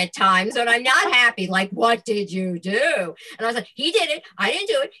mom at times when I'm not happy. Like, what did you do? And I was like, he did it. I didn't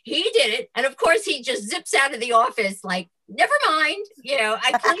do it. He did it. And of course, he just zips out of the office like, never mind.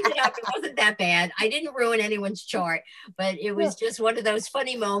 I cleaned it up. It wasn't that bad. I didn't ruin anyone's chart, but it was just one of those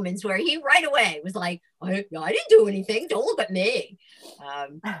funny moments where he right away was like, I didn't do anything. Don't look at me.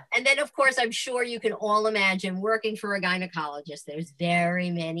 And then, of course, I'm sure you can all imagine working for a gynecologist. There's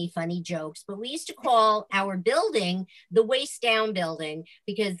very many funny jokes, but we used to call our building the waist down building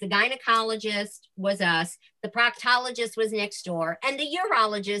because the gynecologist was us, the proctologist was next door, and the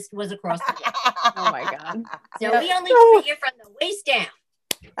urologist was across the way. Oh my God. So we only treat you from the waist down.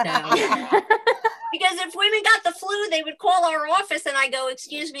 So, because if women got the flu, they would call our office and I go,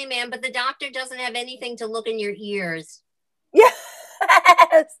 excuse me, ma'am, but the doctor doesn't have anything to look in your ears. Yes.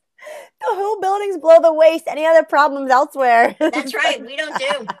 The whole building's below the waist. Any other problems elsewhere? That's right. We don't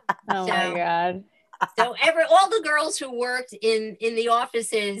do. Oh my God. So all the girls who worked in the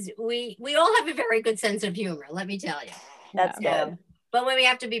offices, we all have a very good sense of humor, let me tell you. That's good. But when we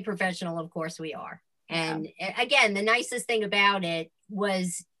have to be professional, of course we are. And again, the nicest thing about it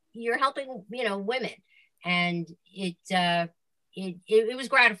was you're helping, women. And it was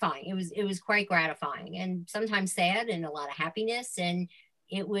gratifying. It was quite gratifying and sometimes sad and a lot of happiness. And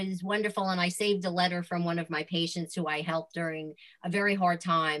it was wonderful. And I saved a letter from one of my patients who I helped during a very hard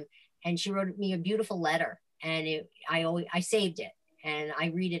time. And she wrote me a beautiful letter and I saved it and I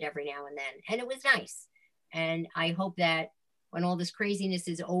read it every now and then. And it was nice. And I hope that when all this craziness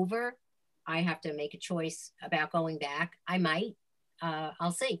is over, I have to make a choice about going back. I might.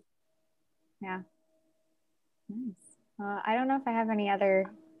 I'll see. Yeah. Nice. I don't know if I have any other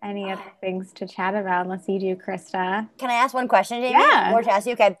things to chat about unless you do, Krista. Can I ask one question, Jamie? Yeah. Or to ask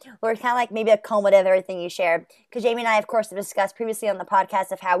you, okay. Or it's kind of like maybe a cumulative of everything you shared. Because Jamie and I, of course, have discussed previously on the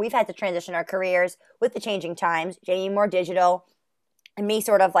podcast of how we've had to transition our careers with the changing times. Jamie more digital, and me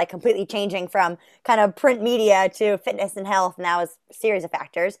sort of like completely changing from kind of print media to fitness and health. And that was a series of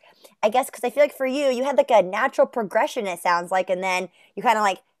factors. I guess because I feel like for you, you had like a natural progression, it sounds like. And then you kind of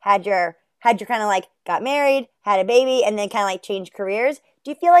like had your kind of like got married, had a baby, and then kind of like changed careers.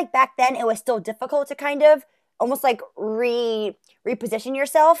 Do you feel like back then it was still difficult to kind of almost like reposition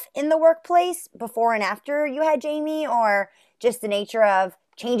yourself in the workplace before and after you had Jamie, or just the nature of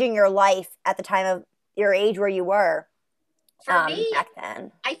changing your life at the time of your age where you were? For me, back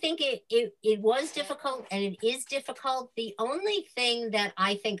then, I think it was difficult and it is difficult. The only thing that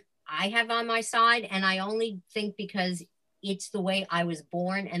I think I have on my side, and I only think because it's the way I was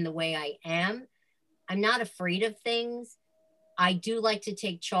born and the way I am, I'm not afraid of things. I do like to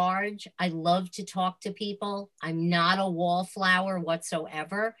take charge. I love to talk to people. I'm not a wallflower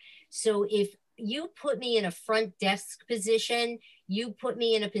whatsoever. So if you put me in a front desk position, you put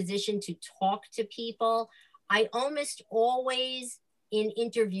me in a position to talk to people, I almost always in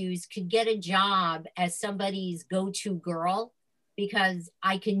interviews could get a job as somebody's go-to girl because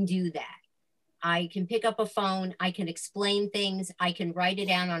I can do that. I can pick up a phone, I can explain things, I can write it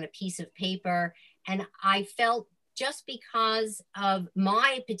down on a piece of paper. And I felt just because of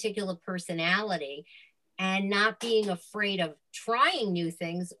my particular personality and not being afraid of trying new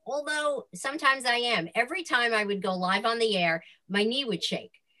things, although sometimes I am. Every time I would go live on the air, my knee would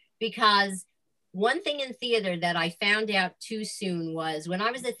shake because one thing in theater that I found out too soon was when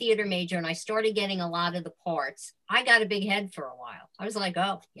I was a theater major and I started getting a lot of the parts, I got a big head for a while. I was like,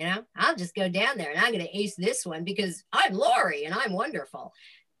 oh, I'll just go down there and I'm going to ace this one because I'm Laurie and I'm wonderful.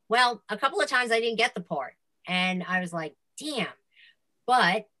 Well, a couple of times I didn't get the part and I was like, damn.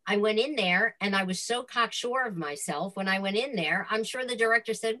 But I went in there and I was so cocksure of myself when I went in there. I'm sure the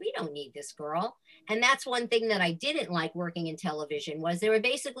director said, we don't need this girl. And that's one thing that I didn't like working in television was there were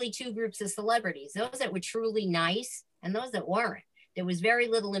basically two groups of celebrities, those that were truly nice and those that weren't. There was very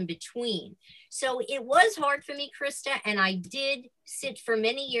little in between. So it was hard for me, Krista, and I did sit for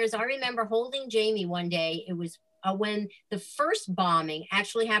many years. I remember holding Jamie one day. It was when the first bombing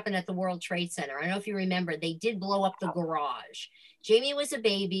actually happened at the World Trade Center. I don't know if you remember, they did blow up the garage. Jamie was a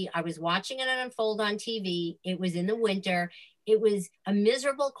baby. I was watching it unfold on TV. It was in the winter. It was a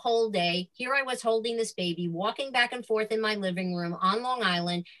miserable cold day. Here I was holding this baby, walking back and forth in my living room on Long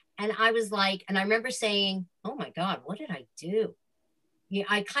Island. And I was like, and I remember saying, oh my God, what did I do? Yeah,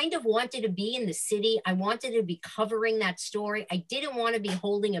 I kind of wanted to be in the city. I wanted to be covering that story. I didn't want to be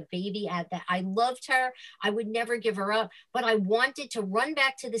holding a baby at that. I loved her. I would never give her up, but I wanted to run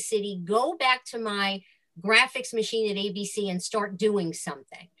back to the city, go back to my graphics machine at ABC and start doing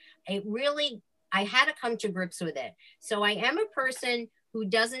something. It really, I had to come to grips with it. So I am a person who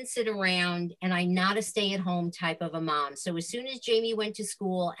doesn't sit around, and I'm not a stay-at-home type of a mom. So as soon as Jamie went to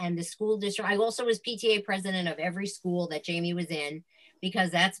school and the school district, I also was PTA president of every school that Jamie was in, because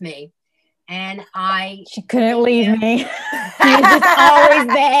that's me. And she couldn't leave me. She's just always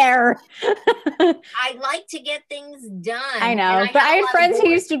there. I like to get things done. I know, but I had friends who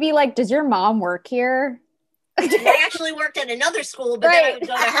used to be like, does your mom work here? I actually worked at another school, but then I would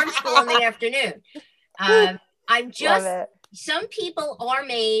go to her school in the afternoon. I'm just, some people are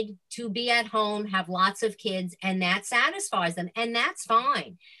made to be at home, have lots of kids, and that satisfies them. And that's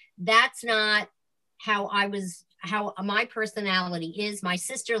fine. That's not how how my personality is. My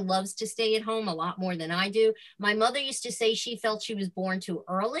sister loves to stay at home a lot more than I do. My mother used to say she felt she was born too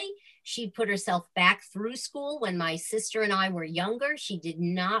early. She put herself back through school when my sister and I were younger. She did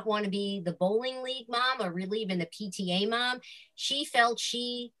not want to be the bowling league mom or really even the PTA mom. She felt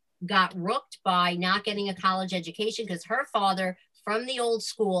she got rooked by not getting a college education because her father from the old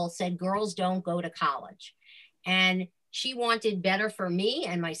school said girls don't go to college. And she wanted better for me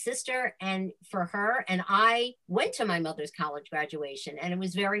and my sister and for her. And I went to my mother's college graduation and I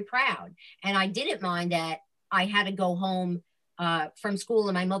was very proud. And I didn't mind that I had to go home from school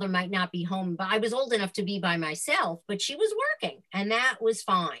and my mother might not be home, but I was old enough to be by myself, but she was working and that was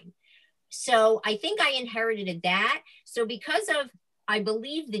fine. So I think I inherited that. So because of, I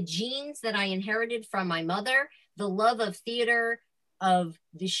believe, the genes that I inherited from my mother, the love of theater, of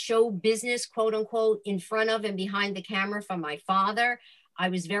the show business, quote unquote, in front of and behind the camera from my father, I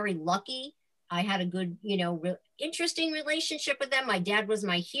was very lucky. I had a good, interesting relationship with them. My dad was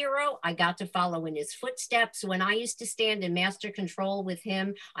my hero. I got to follow in his footsteps. When I used to stand in master control with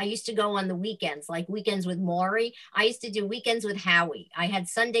him, I used to go on the weekends, like weekends with Laurie. I used to do weekends with Howie. I had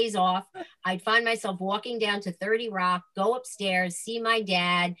Sundays off. I'd find myself walking down to 30 Rock, go upstairs, see my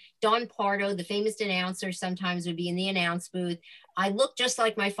dad. Don Pardo, the famous announcer, sometimes would be in the announce booth. I looked just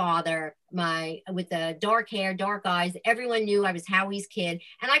like my father, with the dark hair, dark eyes. Everyone knew I was Howie's kid,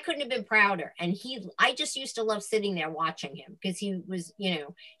 and I couldn't have been prouder. And I just used to love sitting there watching him because he was,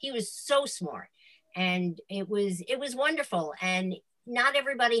 he was so smart, and it was wonderful. And not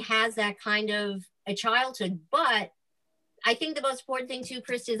everybody has that kind of a childhood, but I think the most important thing too,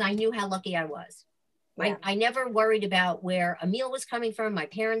 Chris, is I knew how lucky I was. Yeah. I never worried about where a meal was coming from. My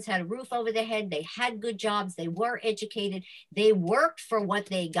parents had a roof over their head. They had good jobs. They were educated. They worked for what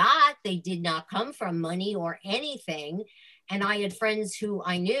they got. They did not come from money or anything. And I had friends who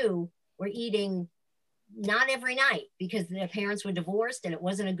I knew were eating not every night because their parents were divorced and it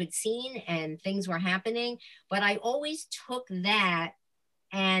wasn't a good scene and things were happening. But I always took that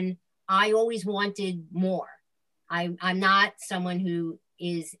and I always wanted more. I'm not someone who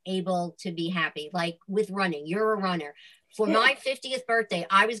is able to be happy. Like with running, you're a runner. For my 50th birthday,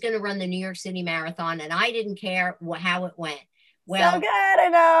 I was going to run the New York City Marathon and I didn't care how it went. Well, so good. I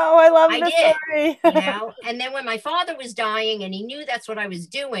know. I love the story. And then when my father was dying and he knew that's what I was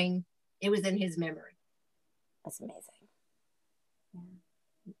doing, it was in his memory. That's amazing.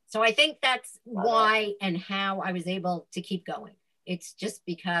 So I think that's why and how I was able to keep going. It's just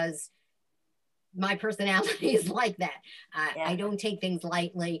because my personality is like that. I don't take things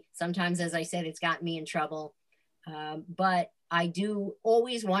lightly. Sometimes, as I said, it's gotten me in trouble. But I do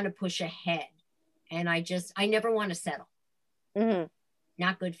always want to push ahead. And I never want to settle. Mm-hmm.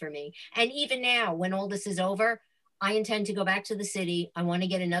 Not good for me. And even now, when all this is over, I intend to go back to the city. I want to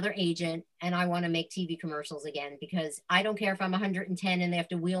get another agent and I want to make TV commercials again because I don't care if I'm 110 and they have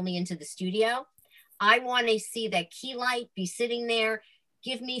to wheel me into the studio. I want to see that key light be sitting there.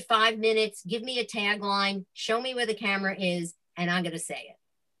 Give me 5 minutes, give me a tagline, show me where the camera is, and I'm going to say it.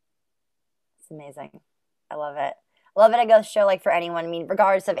 It's amazing. I love it. I love it. It goes to show, like, for anyone, I mean,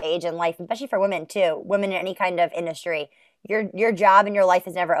 regardless of age and life, especially for women too, women in any kind of industry, your job and your life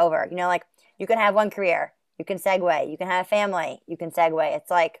is never over. Like, you can have one career, you can segue, you can have a family, you can segue. It's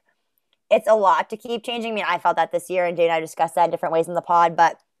like, it's a lot to keep changing. I mean, I felt that this year, and Jay and I discussed that in different ways in the pod,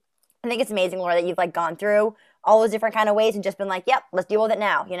 but I think it's amazing, Laura, that you've like gone through all those different kind of ways and just been like, yep, let's deal with it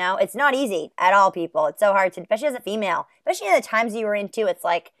now. It's not easy at all, people. It's so hard to, especially as a female, especially in the times you were in too. It's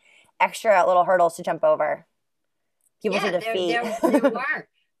like extra little hurdles to jump over. People to defeat. There were,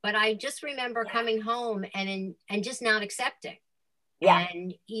 but I just remember coming home and just not accepting. Yeah.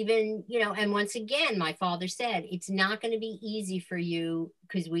 And even, and once again, my father said, it's not going to be easy for you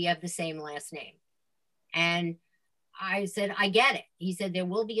because we have the same last name. And I said, I get it. He said, there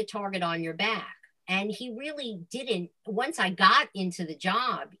will be a target on your back. And he really didn't, once I got into the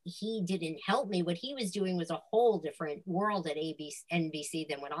job, he didn't help me. What he was doing was a whole different world at ABC, NBC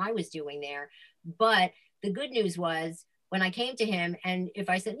than what I was doing there. But the good news was when I came to him, and if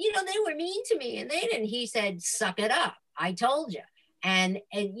I said, you know, they were mean to me and they didn't, he said, suck it up. I told you.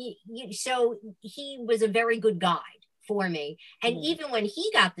 So he was a very good guide for me. And even when he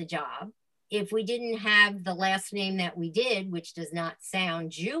got the job, if we didn't have the last name that we did, which does not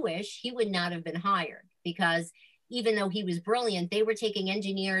sound Jewish, he would not have been hired, because even though he was brilliant, they were taking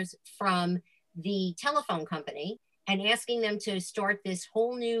engineers from the telephone company and asking them to start this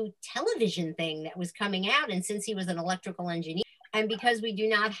whole new television thing that was coming out. And since he was an electrical engineer, and because we do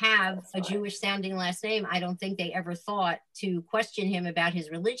not have a Jewish sounding last name, I don't think they ever thought to question him about his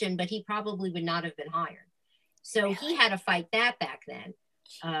religion, but he probably would not have been hired. So he had to fight that back then.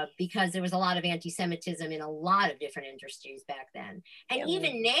 Because there was a lot of anti-Semitism in a lot of different industries back then. And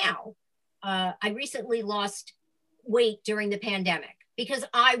even now, I recently lost weight during the pandemic because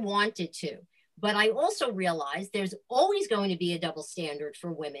I wanted to. But I also realized there's always going to be a double standard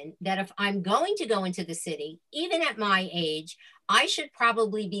for women, that if I'm going to go into the city, even at my age, I should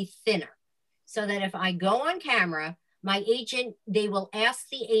probably be thinner. So that if I go on camera, my agent, they will ask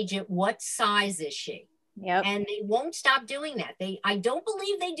the agent, what size is she? Yep. And they won't stop doing that. I don't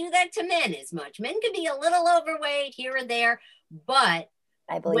believe they do that to men as much. Men can be a little overweight here and there, but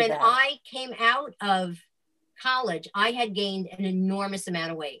when I came out of college, I had gained an enormous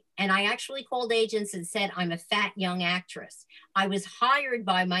amount of weight. And I actually called agents and said, I'm a fat young actress. I was hired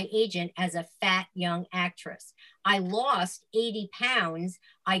by my agent as a fat young actress. I lost 80 pounds.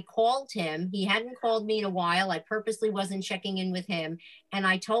 I called him. He hadn't called me in a while. I purposely wasn't checking in with him. And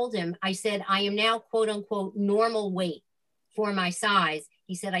I told him, I said, I am now, quote unquote, normal weight for my size.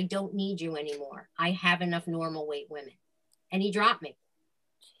 He said, I don't need you anymore. I have enough normal weight women. And he dropped me.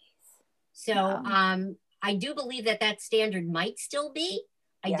 So, I do believe that standard might still be.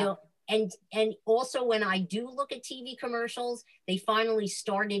 I don't. And also when I do look at TV commercials, they finally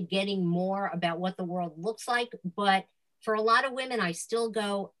started getting more about what the world looks like. But for a lot of women, I still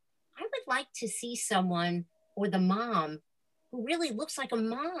go, I would like to see someone, or the mom, who really looks like a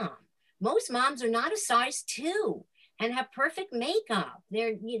mom. Most moms are not a size 2 and have perfect makeup.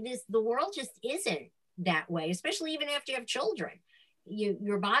 The world just isn't that way, especially even after you have children.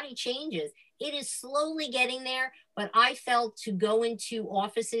 Your body changes. It is slowly getting there, but I felt to go into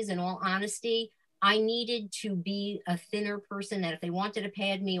offices, in all honesty, I needed to be a thinner person, that if they wanted to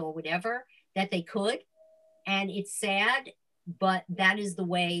pad me or whatever, that they could. And it's sad, but that is the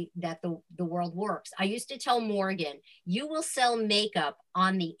way that the world works. I used to tell Morgan, you will sell makeup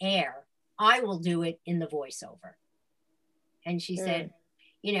on the air. I will do it in the voiceover. And she said,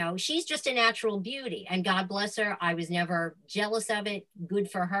 you know, she's just a natural beauty, and God bless her. I was never jealous of it.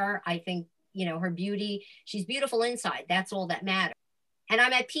 Good for her. I think, you know, her beauty, she's beautiful inside. That's all that matters. And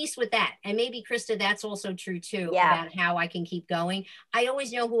I'm at peace with that. And maybe, Krista, that's also true too, about how I can keep going. I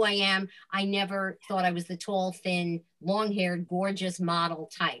always know who I am. I never thought I was the tall, thin, long-haired, gorgeous model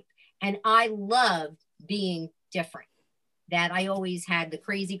type. And I loved being different. That I always had the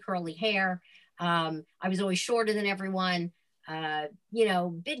crazy curly hair. I was always shorter than everyone. You know,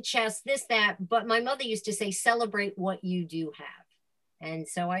 big chest, this, that. But my mother used to say, celebrate what you do have. And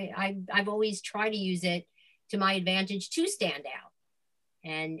so I've always tried to use it to my advantage to stand out,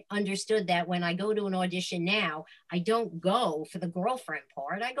 and understood that when I go to an audition now, I don't go for the girlfriend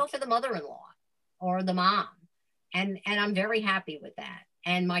part. I go for the mother-in-law or the mom. And I'm very happy with that.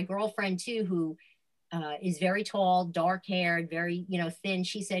 And my girlfriend too, who is very tall, dark haired, very, you know, thin.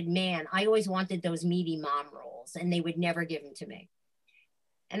 She said, man, I always wanted those meaty mom roles, and they would never give them to me.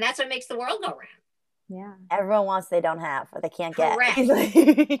 And that's what makes the world go round. Yeah. Everyone wants they don't have, or they can't get.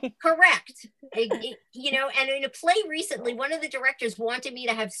 Correct. You know, and in a play recently, one of the directors wanted me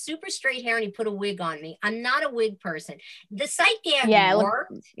to have super straight hair, and he put a wig on me. I'm not a wig person. The sight gag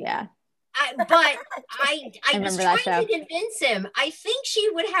worked. But I was trying to convince him. I think she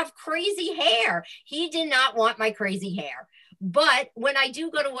would have crazy hair. He did not want my crazy hair. But when I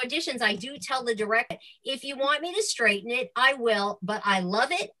do go to auditions, I do tell the director, if you want me to straighten it, I will, but I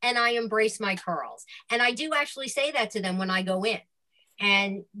love it and I embrace my curls. And I do actually say that to them when I go in.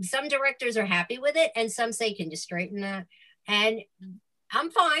 And some directors are happy with it, and some say, can you straighten that? And I'm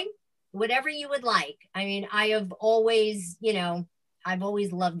fine, whatever you would like. I mean, I have always, you know, I've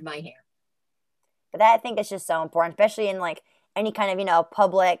always loved my hair. But that, I think, is just so important, especially in like any kind of, you know,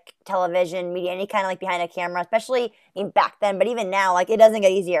 public television media, any kind of like behind a camera, especially, I mean, back then, but even now, like, it doesn't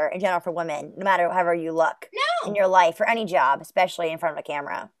get easier in general for women, no matter however you look in your life, or any job, especially in front of a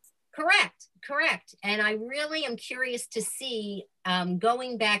camera. Correct. And I really am curious to see,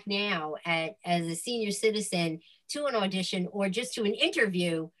 going back now as a senior citizen to an audition or just to an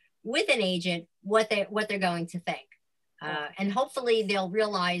interview with an agent, what they're going to think. And hopefully they'll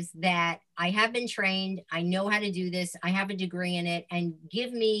realize that I have been trained, I know how to do this, I have a degree in it, and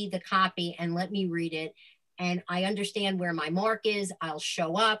give me the copy and let me read it. And I understand where my mark is. I'll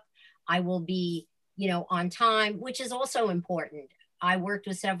show up. I will be, on time, which is also important. I worked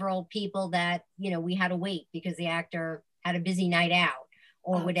with several people that, we had to wait because the actor had a busy night out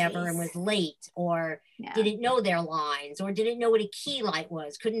or whatever, and was late, or didn't know their lines, or didn't know what a key light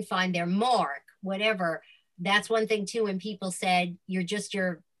was, couldn't find their mark, whatever. That's one thing too. When people said, you're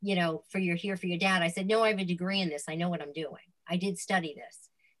here for your dad. I said, no, I have a degree in this. I know what I'm doing. I did study this.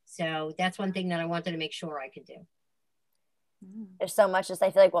 So that's one thing that I wanted to make sure I could do. There's so much I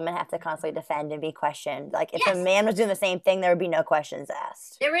feel like women have to constantly defend and be questioned. Like if a man was doing the same thing, there would be no questions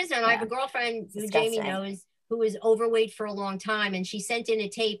asked. There isn't. I have a girlfriend who Jamie knows who was overweight for a long time, and she sent in a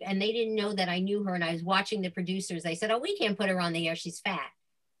tape and they didn't know that I knew her, and I was watching the producers. I said, oh, we can't put her on the air. She's fat.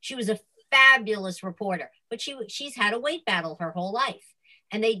 She was a fabulous reporter, but she's had a weight battle her whole life,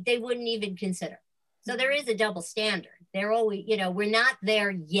 and they wouldn't even consider. So there is a double standard. They're always, we're not there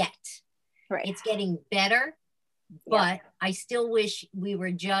yet. Right. It's getting better. But I still wish we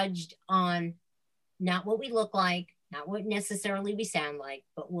were judged on not what we look like, not what necessarily we sound like,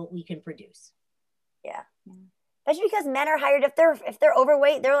 but what we can produce. Yeah. Especially because men are hired if they're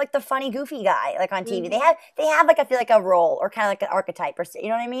overweight, they're like the funny, goofy guy like on TV. Mm-hmm. They have like I feel like a role or kind of like an archetype, or you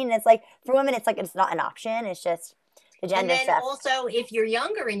know what I mean? And it's like for women, it's like it's not an option. It's just the gender stuff. And then also, if you're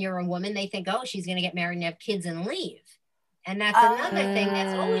younger and you're a woman, they think, oh, she's going to get married and have kids and leave. And that's another thing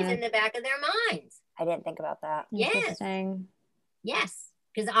that's always in the back of their minds. I didn't think about that. Yes.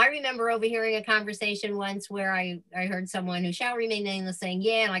 Because I remember overhearing a conversation once where I heard someone who shall remain nameless saying,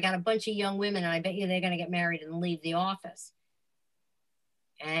 yeah, and I got a bunch of young women and I bet you they're going to get married and leave the office.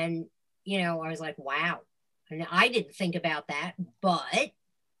 And, I was like, wow. And I didn't think about that. But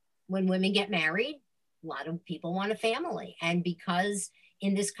when women get married, a lot of people want a family. And because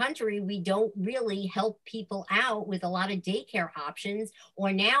in this country, we don't really help people out with a lot of daycare options,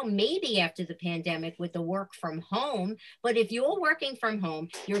 or now maybe after the pandemic with the work from home. But if you're working from home,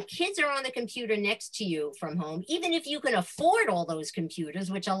 your kids are on the computer next to you from home, even if you can afford all those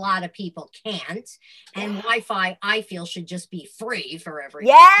computers, which a lot of people can't. And Wi-Fi, I feel, should just be free for everyone.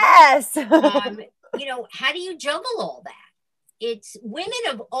 Yes. How do you juggle all that? Women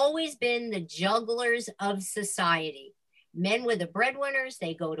have always been the jugglers of society. Men were the breadwinners.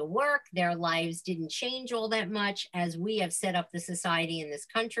 They go to work. Their lives didn't change all that much as we have set up the society in this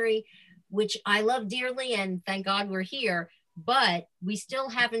country, which I love dearly, and thank God we're here. But we still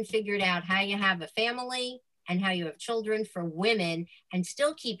haven't figured out how you have a family and how you have children for women and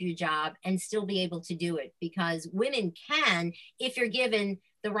still keep your job and still be able to do it, because women can if you're given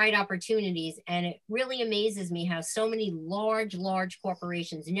the right opportunities. And it really amazes me how so many large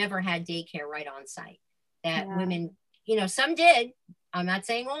corporations never had daycare right on site that women, some did. I'm not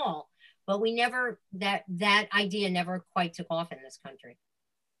saying all, but we never, that idea never quite took off in this country.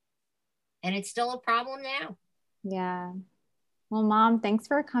 And it's still a problem now. Yeah. Well, Mom, thanks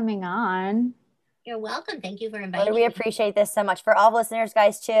for coming on. You're welcome. Thank you for inviting me. We appreciate this so much. For all the listeners,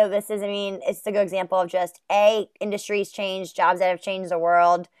 guys, too, it's a good example of just industries change, jobs that have changed the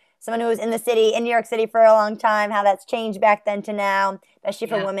world. Someone who was in the city, in New York City for a long time, how that's changed back then to now, especially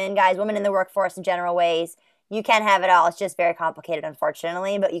for women, guys, women in the workforce in general ways. You can have it all. It's just very complicated,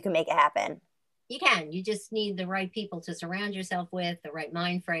 unfortunately, but you can make it happen. You can. You just need the right people to surround yourself with, the right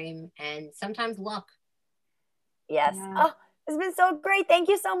mind frame, and sometimes luck. Yes. Yeah. Oh, it's been so great. Thank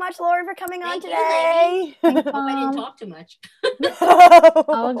you so much, Laurie, for coming on today. I hope I didn't talk too much.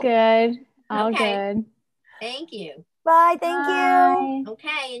 All good. All good. Thank you. Bye. Thank you.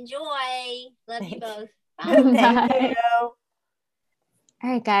 Okay. Enjoy. Love you both. Bye. Thank you. All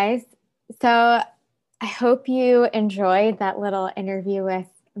right, guys. So I hope you enjoyed that little interview with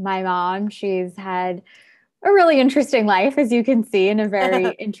my mom. She's had a really interesting life, as you can see, and a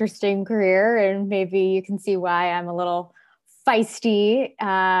very interesting career. And maybe you can see why I'm a little feisty.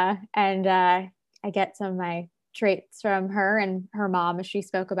 And I get some of my traits from her and her mom, as she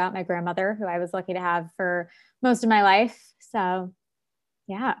spoke about my grandmother, who I was lucky to have for most of my life. So,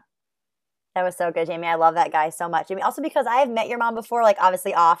 yeah. That was so good, Jamie. I love that guy so much. Jamie, also because I have met your mom before, like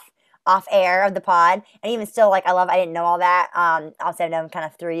obviously off off air of the pod. And even still, like, I didn't know all that. Obviously, I've known kind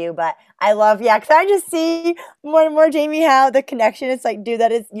of through you, but I love, yeah, because I just see more and more, Jamie, how the connection is like, dude,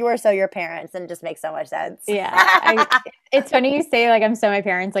 you are so your parents, and it just makes so much sense. Yeah. It's funny you say like I'm so my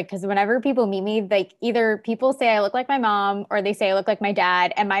parents, like, because whenever people meet me, like either people say I look like my mom or they say I look like my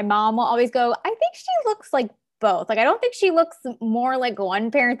dad. And my mom will always go, I think she looks like both. Like, I don't think she looks more like one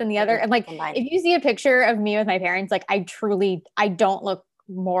parent than the other. And like, if you see a picture of me with my parents, like I don't look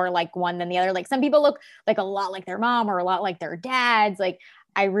more like one than the other. Like some people look like a lot like their mom or a lot like their dads. Like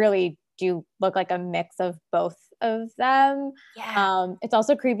I really do look like a mix of both of them. Yeah. It's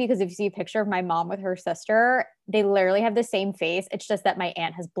also creepy because if you see a picture of my mom with her sister, they literally have the same face. It's just that my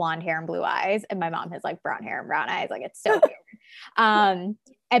aunt has blonde hair and blue eyes, and my mom has like brown hair and brown eyes. Like it's so weird.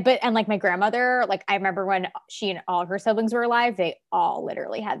 And like my grandmother, like I remember when she and all her siblings were alive, they all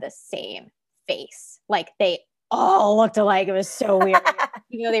literally had the same face. Like they all looked alike. It was so weird,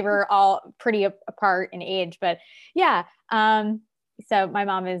 even though they were all pretty apart in age. But yeah, so my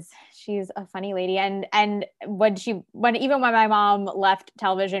mom she's a funny lady. And even when my mom left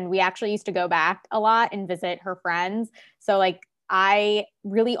television, we actually used to go back a lot and visit her friends. So like I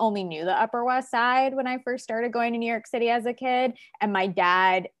really only knew the Upper West Side when I first started going to New York City as a kid. And my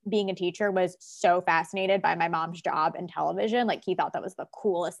dad, being a teacher, was so fascinated by my mom's job in television. Like he thought that was the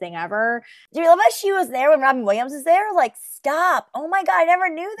coolest thing ever. Do you love how she was there when Robin Williams was there? Like, stop. Oh my God, I never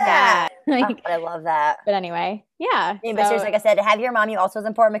knew that. Yeah. But I love that. But anyway, yeah. But seriously, like I said, to have your mom, you also is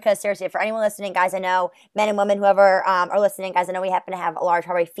important because seriously, for anyone listening, guys, I know men and women, whoever are listening, guys, I know we happen to have a large,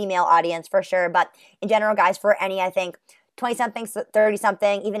 probably female audience for sure. But in general, guys, for any, I think, 20-something,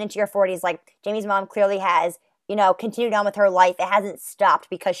 30-something, even into your 40s, like Jamie's mom clearly has, continued on with her life. It hasn't stopped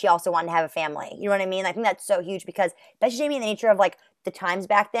because she also wanted to have a family. You know what I mean? I think that's so huge because, especially Jamie, in the nature of like the times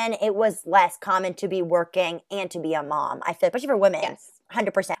back then, it was less common to be working and to be a mom. I feel, especially for women, yes.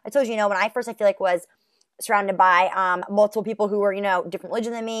 100%. I told you, when I first, I feel like was surrounded by multiple people who were, different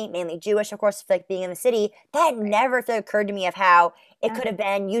religion than me, mainly Jewish, of course, I feel like being in the city, that never occurred to me of how it could have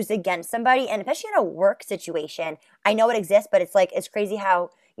been used against somebody, and especially in a work situation. I know it exists, but it's like, it's crazy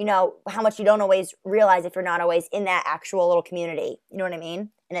how, how much you don't always realize if you're not always in that actual little community. You know what I mean?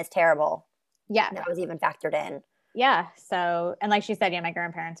 And it's terrible. Yeah. That was even factored in. Yeah. So, and like she said, my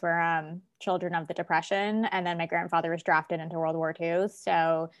grandparents were children of the Depression, and then my grandfather was drafted into World War II.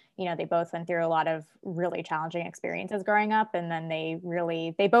 So, they both went through a lot of really challenging experiences growing up, and then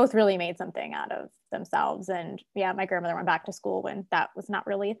they both really made something out of themselves. And yeah, my grandmother went back to school when that was not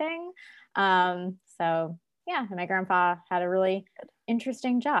really a thing. So yeah, and my grandpa had a really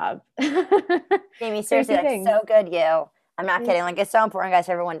interesting job. Jamie, seriously, that's so good, you. I'm not kidding. Like, it's so important, guys,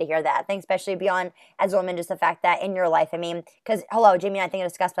 for everyone to hear that. I think especially beyond as a woman, just the fact that in your life, I mean, because, hello, Jamie and I think I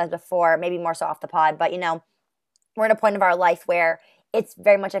discussed this before, maybe more so off the pod, but, we're at a point of our life where it's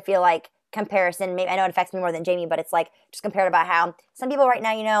very much, I feel like, comparison. Maybe I know it affects me more than Jamie, but it's like just compared about how some people right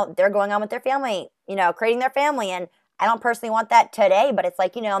now, they're going on with their family, creating their family. And I don't personally want that today, but it's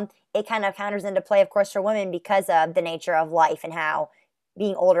like, it kind of counters into play, of course, for women because of the nature of life and how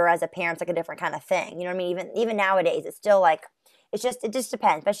being older as a parent's like a different kind of thing. You know what I mean? Even nowadays, it's still like, it just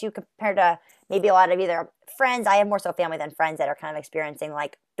depends, especially compared to maybe a lot of either friends. I have more so family than friends that are kind of experiencing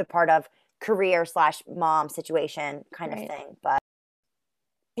like the part of career/mom situation kind of thing. But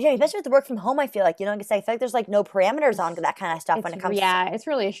yeah, especially with the work from home, I feel like, I feel like there's like no parameters on that kind of stuff when it comes to it's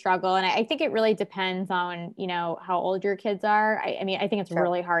really a struggle. And I think it really depends on, how old your kids are. I mean, I think it's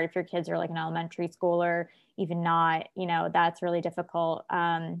really hard if your kids are like in elementary school or even not, that's really difficult.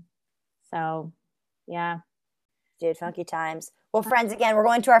 So yeah. Dude, funky times. Well, friends, again, we're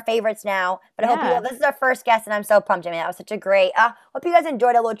going to our favorites now, but I hope this is our first guest, and I'm so pumped. I mean, that was such a great, hope you guys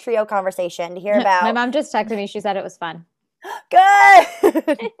enjoyed a little trio conversation to hear about. My mom just texted me. She said it was fun.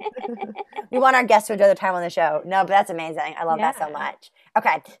 Good. We want our guests to enjoy their time on the show. No, but that's amazing. I love that so much.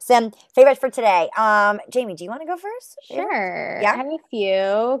 Okay, some favorites for today. Jamie, do you want to go first? Sure. Yeah. I have a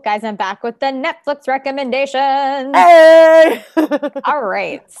few. Guys, I'm back with the Netflix recommendations. Hey! All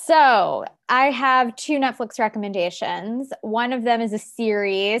right. So I have two Netflix recommendations. One of them is a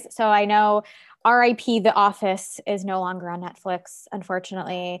series. So I know R.I.P. The Office is no longer on Netflix,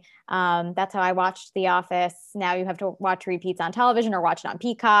 unfortunately. That's how I watched The Office. Now you have to watch repeats on television or watch it on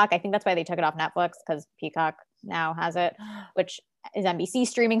Peacock. I think that's why they took it off Netflix, because Peacock now has it, which is NBC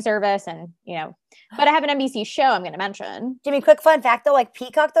streaming service. And, but I have an NBC show I'm going to mention. Jimmy, quick fun fact though, like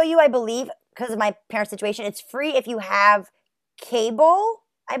Peacock though, I believe, because of my parents' situation, it's free if you have cable,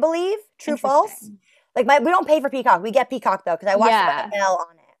 I believe. True, false? Like we don't pay for Peacock. We get Peacock though, because I watched Bell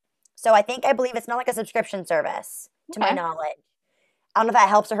on it. So I believe it's not like a subscription service, to my knowledge. I don't know if that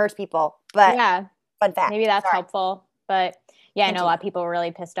helps or hurts people, but fun fact. Maybe that's helpful. But Yeah, I know a lot of people were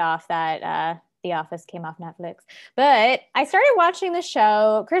really pissed off that The Office came off Netflix. But I started watching the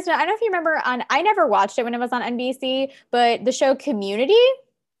show. Kristen, I don't know if you remember I never watched it when it was on NBC, but the show Community.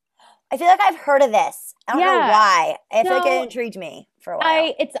 I feel like I've heard of this. I don't know why. I feel like it intrigued me for a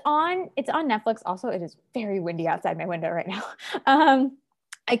while. It's on Netflix. Also, it is very windy outside my window right now.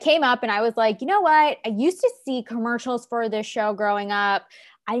 I came up and I was like, you know what? I used to see commercials for this show growing up.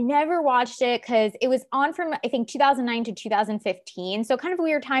 I never watched it because it was on from, I think, 2009 to 2015. So kind of a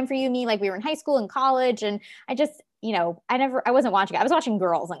weird time for you and me. Like we were in high school and college. And I just, I wasn't watching it. I was watching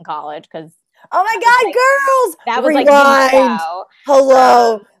Girls in college because. Oh my God, Girls! That was like the show.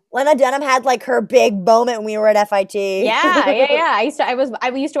 Hello. Lena Dunham had like her big moment when we were at FIT. Yeah. I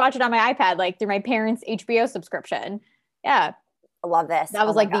used to watch it on my iPad, like through my parents' HBO subscription. Yeah. I love this. That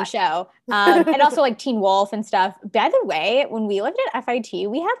was the show. And also like Teen Wolf and stuff. By the way, when we lived at FIT,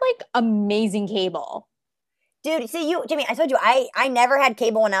 we had like amazing cable. Dude, see Jimmy, I told you, I never had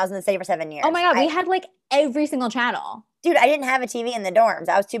cable when I was in the city for 7 years. Oh my God, we had like every single channel. Dude, I didn't have a TV in the dorms.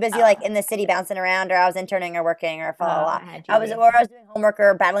 I was too busy like in the city bouncing around, or I was interning or working or I was doing homework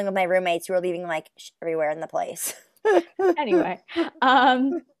or battling with my roommates who were leaving like everywhere in the place. Anyway,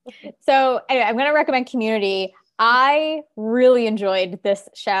 so anyway, I'm going to recommend Community. I really enjoyed this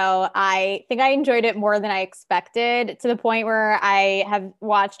show. I think I enjoyed it more than I expected, to the point where I have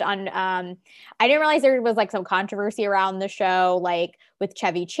watched on, I didn't realize there was like some controversy around the show, like with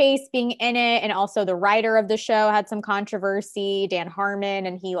Chevy Chase being in it. And also the writer of the show had some controversy, Dan Harmon,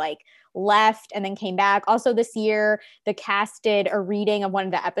 and he like left and then came back. Also this year, the cast did a reading of one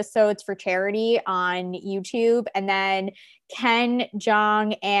of the episodes for charity on YouTube. And then Ken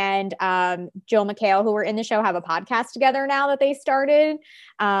Jeong and Joe McHale, who were in the show, have a podcast together now that they started.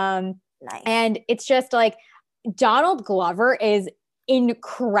 Nice. And it's just like Donald Glover is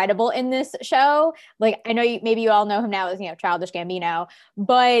incredible in this show. Like, I know maybe you all know him now as, Childish Gambino,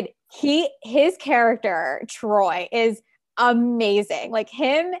 but his character, Troy, is amazing. Like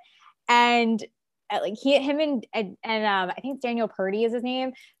him and I think it's Daniel Purdy is his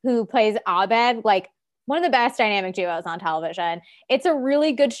name, who plays Abed, like one of the best dynamic duos on television. It's a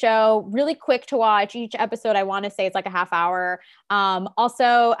really good show, really quick to watch. Each episode, I want to say it's like a half hour.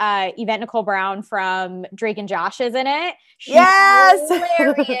 Also, Yvette Nicole Brown from Drake and Josh is in it. She's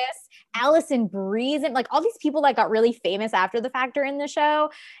hilarious. Allison Breeze, and like all these people that got really famous after the fact are in the show.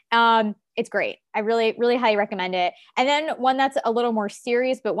 It's great. I really, really highly recommend it. And then one that's a little more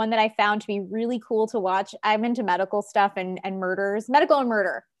serious, but one that I found to be really cool to watch. I'm into medical stuff and medical and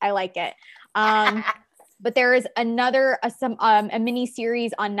murder. I like it. But there is another a mini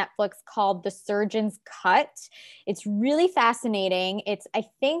series on Netflix called The Surgeon's Cut. It's really fascinating. It's, I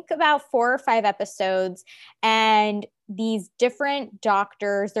think, about 4 or 5 episodes, and these different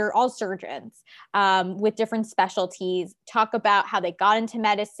doctors, they're all surgeons with different specialties, talk about how they got into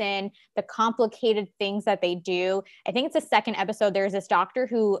medicine, the complicated things that they do. I think it's the second episode. There's this doctor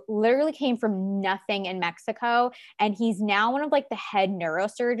who literally came from nothing in Mexico, and he's now one of like the head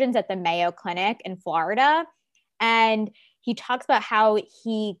neurosurgeons at the Mayo Clinic in Florida. And he talks about how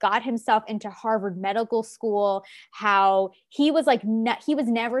he got himself into Harvard Medical School, how he was like, he was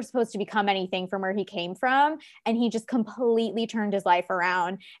never supposed to become anything from where he came from. And he just completely turned his life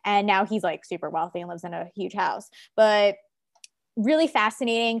around. And now he's like super wealthy and lives in a huge house. But really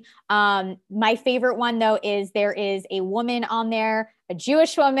fascinating. My favorite one, though, is there is a woman on there, a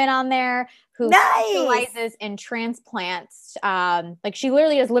Jewish woman on there, who specializes in transplants. Like she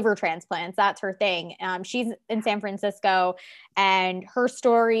literally does liver transplants. That's her thing. She's in San Francisco, and her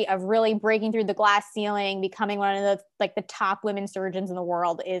story of really breaking through the glass ceiling, becoming one of the top women surgeons in the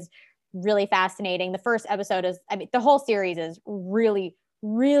world is really fascinating. The first episode is, the whole series is really,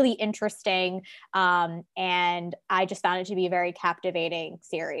 really interesting. And I just found it to be a very captivating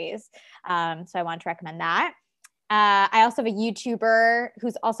series. So I want to recommend that. I also have a YouTuber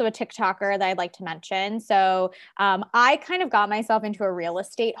who's also a TikToker that I'd like to mention. So I kind of got myself into a real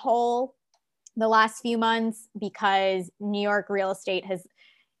estate hole the last few months because New York real estate has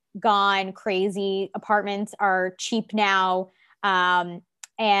gone crazy. Apartments are cheap now. And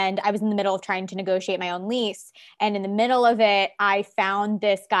I was in the middle of trying to negotiate my own lease. And in the middle of it, I found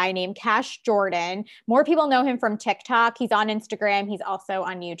this guy named Cash Jordan. More people know him from TikTok. He's on Instagram. He's also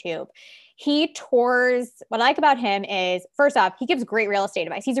on YouTube. He tours. What I like about him is, first off, he gives great real estate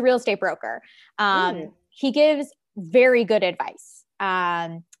advice. He's a real estate broker. He gives very good advice.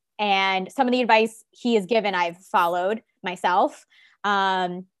 And some of the advice he has given, I've followed myself.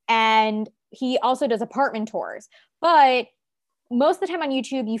 And he also does apartment tours. But most of the time on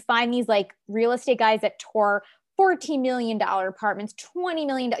YouTube, you find these like real estate guys that tour $14 million apartments, $20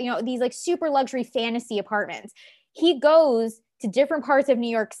 million, these like super luxury fantasy apartments. he goes to different parts of New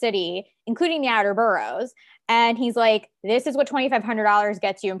York City, including the outer boroughs. And he's like, this is what $2,500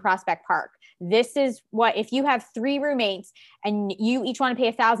 gets you in Prospect Park. This is what, if you have 3 roommates and you each want to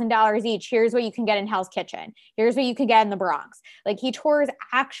pay $1,000 each, here's what you can get in Hell's Kitchen. Here's what you can get in the Bronx. Like, he tours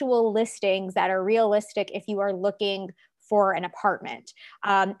actual listings that are realistic if you are looking for an apartment.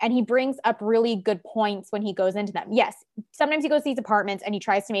 And he brings up really good points when he goes into them. Yes, sometimes he goes to these apartments and he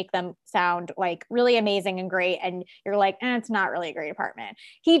tries to make them sound like really amazing and great. And you're like, it's not really a great apartment.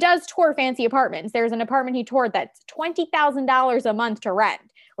 He does tour fancy apartments. There's an apartment he toured that's $20,000 a month to rent.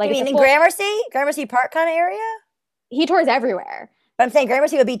 Like, you mean in Gramercy Park kind of area? He tours everywhere. But I'm saying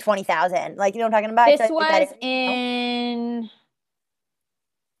Gramercy would be 20,000. Like, you know what I'm talking about? This was in,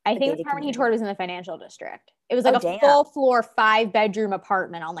 I think the apartment he toured was in the financial district. It was like a full floor, 5-bedroom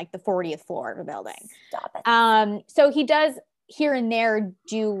apartment on like the 40th floor of a building. Stop it. So he does here and there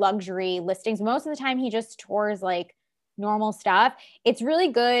do luxury listings. Most of the time he just tours like normal stuff. It's really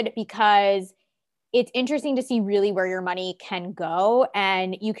good because it's interesting to see really where your money can go,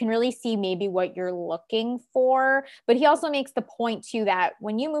 and you can really see maybe what you're looking for. But he also makes the point too that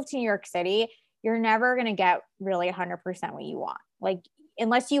when you move to New York City, you're never going to get really 100% what you want. Like,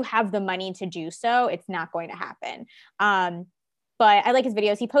 unless you have the money to do so, it's not going to happen. But I like his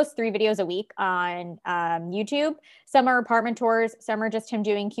videos. He posts 3 videos a week on YouTube. Some are apartment tours. Some are just him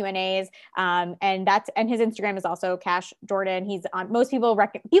doing Q&As. And his Instagram is also Cash Jordan. He's on, most people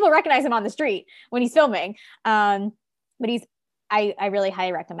recognize him on the street when he's filming. But I really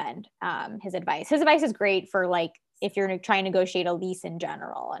highly recommend his advice. His advice is great for like, if you're trying to negotiate a lease in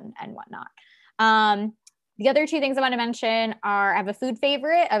general and whatnot. The other 2 things I want to mention are, I have a food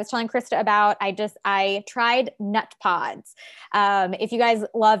favorite I was telling Krista about. I tried nut pods. If you guys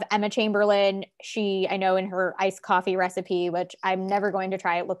love Emma Chamberlain, I know in her iced coffee recipe, which I'm never going to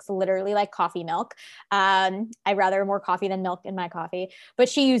try, it looks literally like coffee milk. I'd rather more coffee than milk in my coffee, but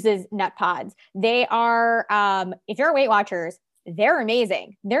she uses nut pods. They are, if you're Weight Watchers, they're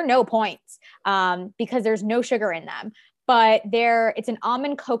amazing. They're no points because there's no sugar in them. But it's an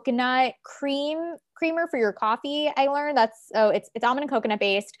almond coconut creamer for your coffee. I learned it's almond and coconut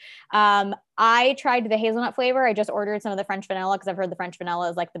based. I tried the hazelnut flavor. I just ordered some of the French vanilla because I've heard the French vanilla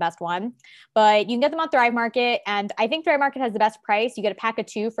is like the best one. But you can get them on Thrive Market, and I think Thrive Market has the best price. You get a pack of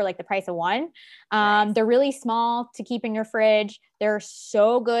 2 for like the price of 1. Nice. They're really small to keep in your fridge. They're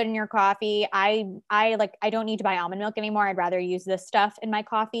so good in your coffee. I don't need to buy almond milk anymore. I'd rather use this stuff in my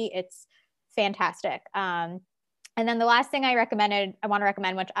coffee. It's fantastic. And then the last thing I want to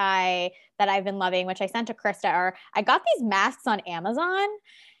recommend, that I've been loving, which I sent to Krista, I got these masks on Amazon.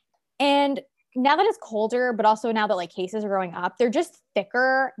 And now that it's colder, but also now that like cases are growing up, they're just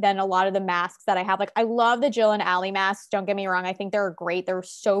thicker than a lot of the masks that I have. Like, I love the Jill and Allie masks. Don't get me wrong. I think they're great. They're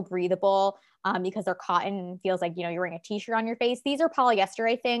so breathable because they're cotton and feels like, you're wearing a t-shirt on your face. These are polyester,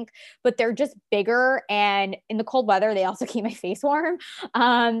 I think, but they're just bigger. And in the cold weather, they also keep my face warm.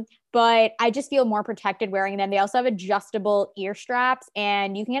 But I just feel more protected wearing them. They also have adjustable ear straps,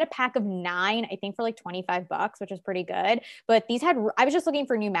 and you can get a pack of 9, I think for like $25, which is pretty good. But I was just looking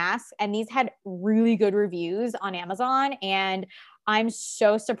for new masks, and these had really good reviews on Amazon. And I'm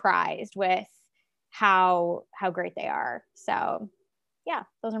so surprised with how great they are. So yeah,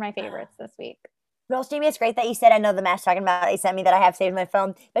 those are my favorites this week. Well, Jamie, it's great that you said, I know the mask talking about that you sent me that I have saved in my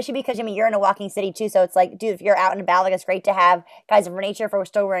phone, especially because, you're in a walking city too. So it's like, dude, if you're out and about, like, it's great to have guys of nature. If we're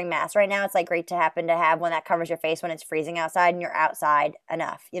still wearing masks right now, it's like great to happen to have one that covers your face when it's freezing outside and you're outside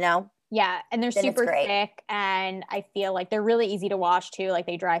enough, Yeah. And they're super thick, and I feel like they're really easy to wash too. Like,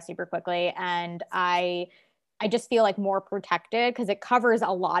 they dry super quickly. And I just feel like more protected because it covers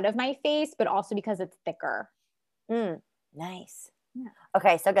a lot of my face, but also because it's thicker. Nice. Yeah.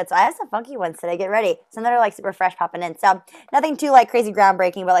 Okay, so good. So I have some funky ones today. Get ready. Some that are like super fresh popping in. So nothing too like crazy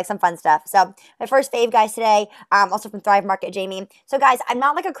groundbreaking, but like some fun stuff. So my first fave, guys, today, also from Thrive Market, Jamie. So guys, I'm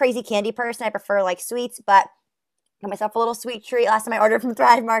not like a crazy candy person. I prefer like sweets, but got myself a little sweet treat. Last time I ordered from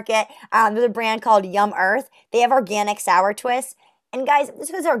Thrive Market, there's a brand called Yum Earth. They have organic sour twists. And guys, just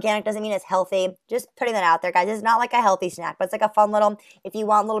because it's organic doesn't mean it's healthy. Just putting that out there, guys. It's not like a healthy snack, but it's like a fun little, if you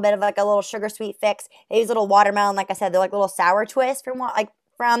want a little bit of like a little sugar sweet fix, they use a little watermelon. Like I said, they're like little sour twists from a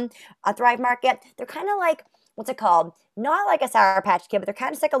Thrive Market. They're kind of like, what's it called? Not like a Sour Patch Kid, but they're kind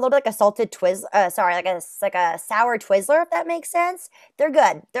of just like a little bit like a salted like a sour Twizzler, if that makes sense. They're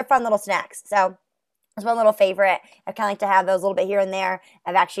good. They're fun little snacks. So it's one little favorite. I kind of like to have those a little bit here and there.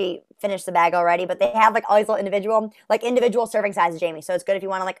 I've actually finished the bag already, but they have like all these little individual serving sizes, Jamie. So it's good if you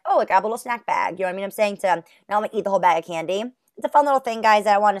want to grab a little snack bag. You know what I mean? I'm saying to not like eat the whole bag of candy. It's a fun little thing, guys,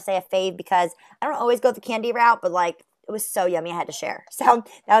 that I want to say a fave because I don't always go the candy route, but like it was so yummy I had to share. So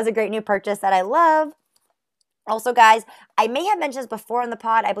that was a great new purchase that I love. Also, guys, I may have mentioned this before in the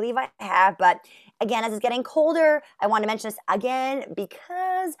pod. I believe I have, but again, as it's getting colder, I want to mention this again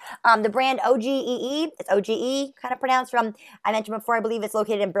because the brand OGEE, it's OGE kind of pronounced from, I mentioned before, I believe it's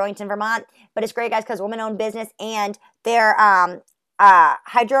located in Burlington, Vermont, but it's great, guys, because woman-owned business and their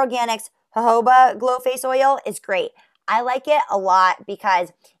Hydro Organics jojoba glow face oil is great. I like it a lot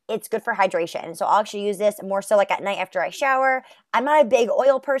because it's good for hydration. So I'll actually use this more so like at night after I shower. I'm not a big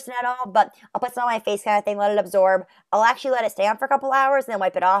oil person at all, but I'll put some on my face kind of thing, let it absorb. I'll actually let it stay on for a couple hours and then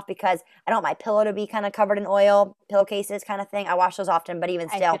wipe it off because I don't want my pillow to be kind of covered in oil, pillowcases kind of thing. I wash those often, but even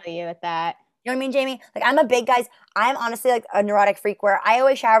I still. feel you with that. You know what I mean, Jamie? Like I'm a big guys. I'm honestly like a neurotic freak where I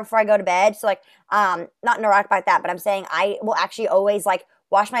always shower before I go to bed. So like, not neurotic about that, but I'm saying I will actually always like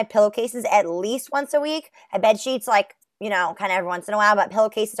wash my pillowcases at least once a week. And bed sheets like kind of every once in a while, but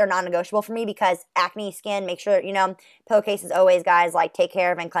pillowcases are non-negotiable for me because acne skin, make sure, pillowcases always, guys, like take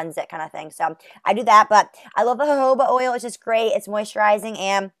care of and cleanse it kind of thing. So I do that, but I love the jojoba oil. It's just great. It's moisturizing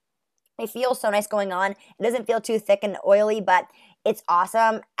and it feels so nice going on. It doesn't feel too thick and oily, but it's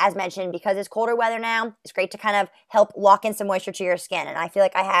awesome, as mentioned, because it's colder weather now. It's great to kind of help lock in some moisture to your skin. And I feel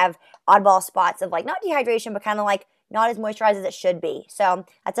like I have oddball spots of like not dehydration, but kind of like not as moisturized as it should be. So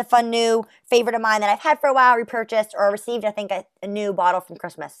that's a fun new favorite of mine that I've had for a while, repurchased or received, I think, a new bottle from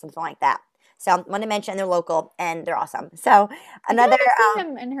Christmas, something like that. So I want to mention they're local and they're awesome. So I feel another, like I've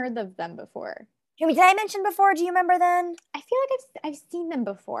seen them and heard of them before. Did I mention before? Do you remember then? I feel like I've seen them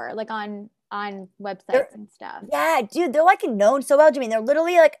before, like on They're, websites and stuff. yeah, dude, they're like known so well, Jimmy. They're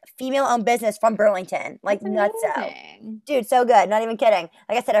literally like female-owned business from Burlington, like That's nutso. amazing. Dude, so good. Not even kidding.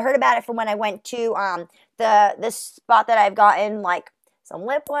 Like I said, I heard about it from when I went to the spot that I've gotten like some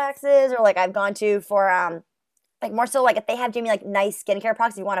lip waxes or like I've gone to for like more so like if they have Jamie like nice skincare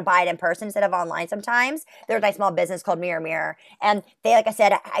products, you want to buy it in person instead of online sometimes. There's a nice small business called Mirror Mirror. And they, like I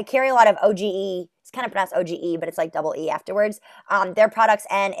said, I carry a lot of OGE. It's kind of pronounced OGE, but it's like double E afterwards. Their products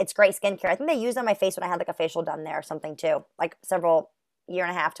and it's great skincare. I think they used on my face when I had like a facial done there or something too, like several year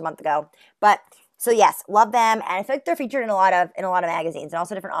and a half to a month ago. But so yes, love them. And I feel like they're featured in a lot of magazines and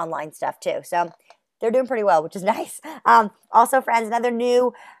also different online stuff too. So they're doing pretty well, which is nice. Also, friends, another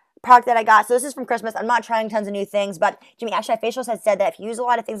new product that I got. So this is from Christmas. I'm not trying tons of new things, but Jimmy, actually, facials has said that if you use a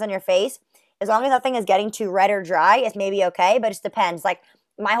lot of things on your face, as long as nothing is getting too red or dry, it's maybe okay, but it just depends. Like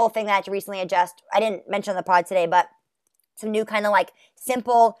my whole thing that I had to recently adjust, I didn't mention on the pod today, but some new kind of like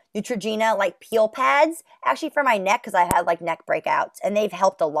simple Neutrogena like peel pads actually for my neck because I had like neck breakouts and they've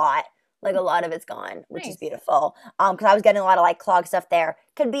helped a lot. Like a lot of it's gone, which is Nice. beautiful. Because I was getting a lot of like clog stuff there.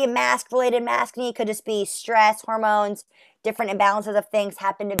 Could be a mask related maskne, could just be stress, hormones, different imbalances of things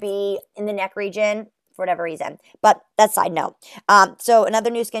happen to be in the neck region for whatever reason. But that's side note. So another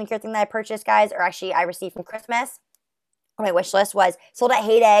new skincare thing that I purchased, guys, or actually I received from Christmas on my wish list was sold at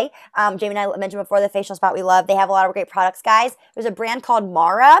Heyday. Jamie and I mentioned before the facial spot we love. They have a lot of great products, guys. There's a brand called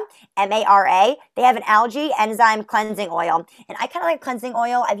Mara, Mara. They have an algae enzyme cleansing oil. And I kind of like cleansing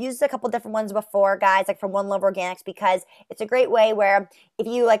oil. I've used a couple different ones before, guys, like from One Love Organics, because it's a great way where if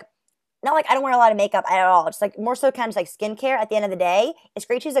you like not like I don't wear a lot of makeup at all. Just like more so kind of just like skincare at the end of the day. It's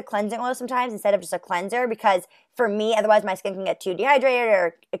great to use a cleansing oil sometimes instead of just a cleanser because for me, otherwise my skin can get too dehydrated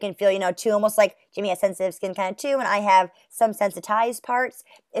or it can feel, too almost like Jimmy has sensitive skin kind of too. And I have some sensitized parts.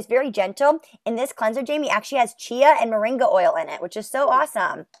 It's very gentle. And this cleanser, Jamie, actually has chia and moringa oil in it, which is so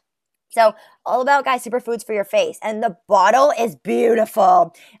awesome. So all about guys superfoods for your face. And the bottle is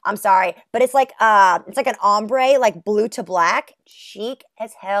beautiful. I'm sorry, but it's like an ombre, like blue to black, chic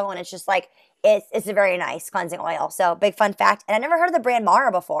as hell. And it's just like it's a very nice cleansing oil. So big fun fact. And I never heard of the brand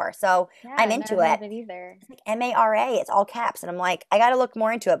Mara before. So Yeah, I'm I've into never heard it. of it either. It's like Mara. It's all caps. And I'm like, I gotta look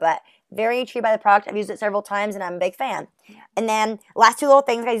more into it, but very intrigued by the product. I've used it several times and I'm a big fan. And then last two little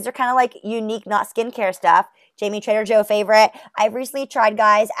things, guys, these are kind of like unique, not skincare stuff. Jamie, Trader Joe favorite. I've recently tried,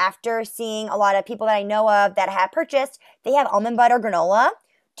 guys, after seeing a lot of people that I know of that have purchased, they have almond butter granola.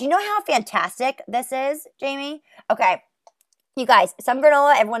 Do you know how fantastic this is, Jamie? Okay. You guys, some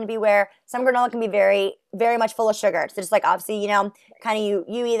granola, everyone beware, some granola can be very, very much full of sugar. So just like obviously, kind of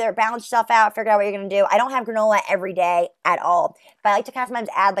you either balance yourself out, figure out what you're going to do. I don't have granola every day at all. But I like to kind of sometimes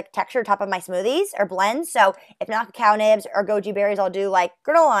add like texture top of my smoothies or blends. So if not cacao nibs or goji berries, I'll do like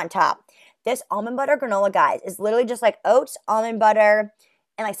granola on top. This almond butter granola, guys, is literally just like oats, almond butter,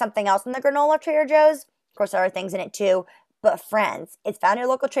 and like something else in the granola of Trader Joe's. Of course, there are things in it too. But friends, it's found at your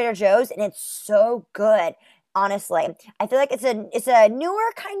local Trader Joe's and it's so good. Honestly, I feel like it's a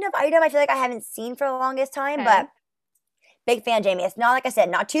newer kind of item. I feel like I haven't seen for the longest time, Okay. but big fan, Jamie. It's not like I said,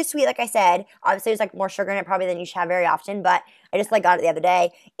 not too sweet. Like I said, obviously there's like more sugar in it probably than you should have very often. But I just like got it the other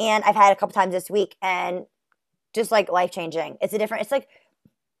day, and I've had it a couple times this week, and just like life changing. It's a different. It's like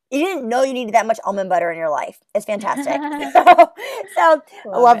You didn't know you needed that much almond butter in your life. It's fantastic. So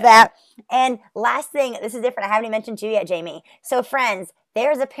I love that. And last thing, this is different. I haven't even mentioned to you yet, Jamie. So friends,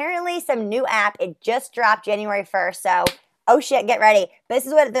 there's apparently some new app. It just dropped January 1st. So, oh shit, get ready. But this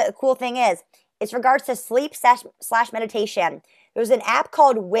is what the cool thing is. It's regards to sleep slash meditation. There's an app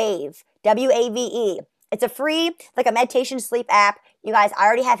called Wave, WAVE. It's a free, like a meditation sleep app. You guys, I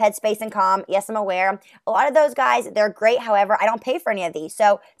already have Headspace and Calm. Yes, I'm aware. A lot of those guys, they're great. However, I don't pay for any of these.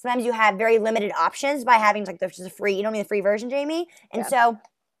 So sometimes you have very limited options by having like there's just a free, you don't need the free version, Jamie. And so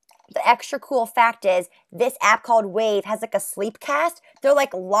the extra cool fact is this app called Wave has like a sleep cast. They're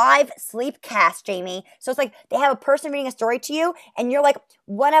like live sleep cast, Jamie. So it's like they have a person reading a story to you and you're like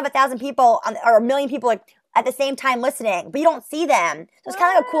one of 1,000 people or 1,000,000 people like at the same time listening, but you don't see them. So it's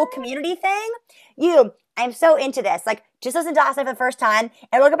kind of like a cool community thing. I'm so into this. Like, just listen to last night for the first time. And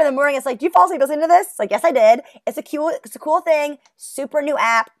I woke up in the morning, it's like, do you fall asleep listening to this? It's like, yes, I did. It's a cool thing. Super new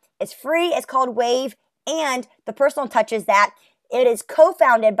app. It's free. It's called Wave. And the personal touch is that it is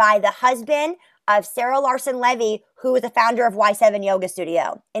co-founded by the husband of Sarah Larson Levy, who is the founder of Y7 Yoga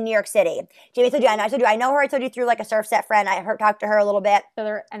Studio in New York City. Jamie, I told you, I know her. I told you through like a surf set friend. I talked to her a little bit.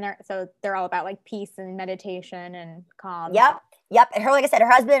 So they're all about like peace and meditation and calm. Yep. And like I said,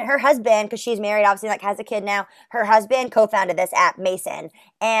 her husband, because she's married, obviously, like has a kid now. Her husband co-founded this app, Mason.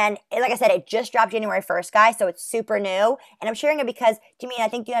 And like I said, it just dropped January 1st, guys. So it's super new. And I'm sharing it because, Jimmy, I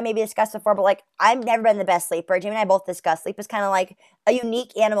think you and I maybe discussed before, but like I've never been the best sleeper. Jimmy and I both discussed sleep is kind of like a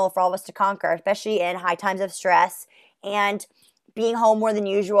unique animal for all of us to conquer, especially in high times of stress and being home more than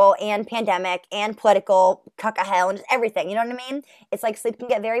usual and pandemic and political cuck of hell and just everything. You know what I mean? It's like sleep can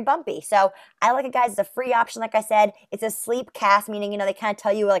get very bumpy. So I like it, guys. It's a free option. Like I said, it's a sleep cast, meaning, they kind of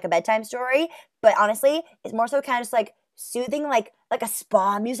tell you like a bedtime story, but honestly, it's more so kind of just like soothing, like a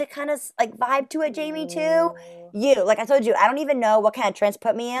spa music kind of like vibe to it, Jamie, too. Like I told you, I don't even know what kind of trance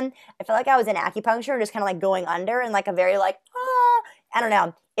put me in. I felt like I was in acupuncture, just kind of like going under and like a very like, I don't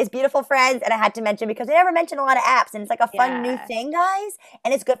know. It's beautiful, friends, and I had to mention because they never mention a lot of apps, and it's like a fun new thing, guys,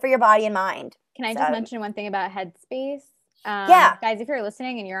 and it's good for your body and mind. Can I just mention one thing about Headspace? Guys, if you're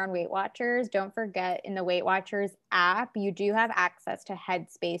listening and you're on Weight Watchers, don't forget in the Weight Watchers app, you do have access to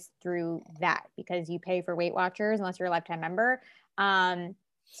Headspace through that because you pay for Weight Watchers unless you're a lifetime member.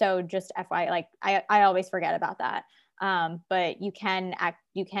 So just FYI, like I always forget about that. But you can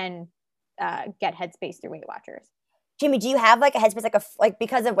get Headspace through Weight Watchers. Jimmy, do you have like a Headspace, like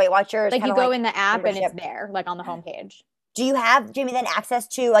because of Weight Watchers? Like you go in the app membership. And it's there, like on the homepage. Do you have, Jimmy, then access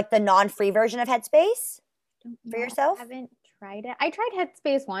to like the non-free version of Headspace for yourself? I haven't tried it. I tried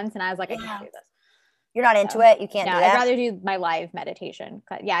Headspace once and I was like, I can't do this. You're not into it? You can't do that? I'd rather do my live meditation.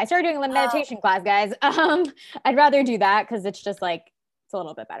 Yeah, I started doing a meditation class, guys. I'd rather do that because it's just like, it's a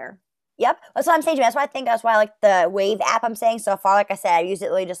little bit better. Yep. That's what I'm saying, Jimmy. That's why I like the Wave app I'm saying so far. Like I said, I used it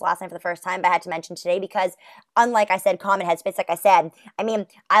literally just last night for the first time, but I had to mention today because unlike I said, Calm and Headspace, like I said, I mean,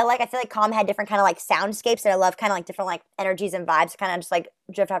 I feel like Calm had different kind of like soundscapes that I love kind of like different like energies and vibes to kind of just like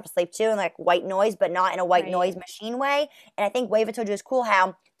drift off to sleep too and like white noise, but not in a white noise machine way. And I think Wave, I told you, is cool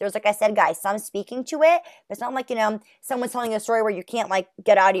how there's, like I said, guys, some speaking to it, but it's not like, someone's telling a story where you can't like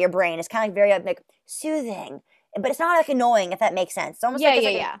get out of your brain. It's kind of like very like soothing, but it's not like annoying, if that makes sense. It's almost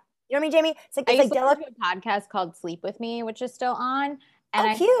you know what I mean, Jamie? It's like, I used to listen to a podcast called Sleep With Me, which is still on. And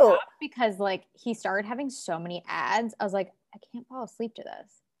I cute. stopped because like he started having so many ads. I was like, I can't fall asleep to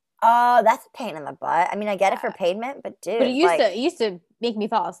this. Oh, that's a pain in the butt. I mean, I get it for payment, but dude. But it used to make me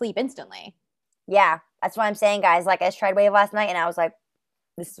fall asleep instantly. Yeah, that's what I'm saying, guys. Like I just tried Wave last night and I was like,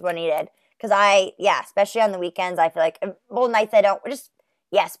 this is what I needed. Because especially on the weekends, I feel like, nights I don't,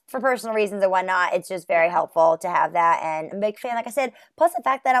 yes, for personal reasons and whatnot, it's just very helpful to have that. And I'm a big fan, like I said, plus the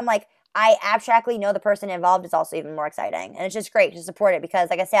fact that I'm like, I abstractly know the person involved is also even more exciting. And it's just great to support it because,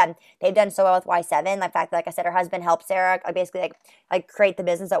 like I said, they've done so well with Y7. The fact that, like I said, her husband helped Sarah basically like create the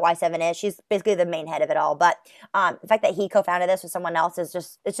business that Y7 is. She's basically the main head of it all. But the fact that he co-founded this with someone else is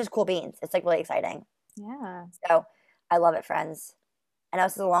it's just cool beans. It's like really exciting. Yeah. So I love it, friends. I know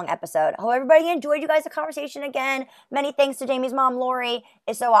this is a long episode. Hope everybody enjoyed you guys' the conversation again. Many thanks to Jamie's mom, Laurie.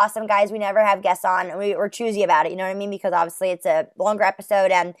 It's so awesome, guys. We never have guests on, and we're choosy about it. You know what I mean? Because obviously it's a longer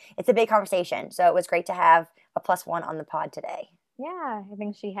episode, and it's a big conversation. So it was great to have a +1 on the pod today. Yeah, I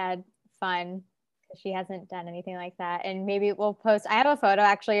think she had fun. She hasn't done anything like that. And maybe we'll post. I have a photo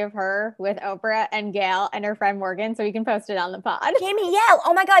actually of her with Oprah and Gail and her friend Morgan, so we can post it on the pod. Jamie, yeah.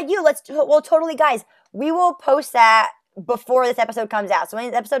 Oh my God, totally, guys. We will post that before this episode comes out. So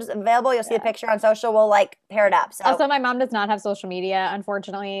when the episode is available, you'll see the picture on social. We'll like pair it up. So. Also, my mom does not have social media,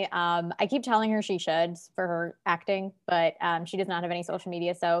 unfortunately. I keep telling her she should for her acting, but she does not have any social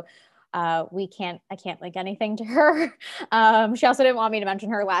media. So I can't link anything to her. She also didn't want me to mention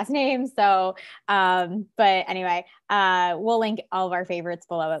her last name. So, but anyway, we'll link all of our favorites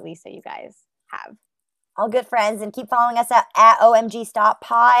below at least so you guys have. All good, friends, and keep following us at OMG Stop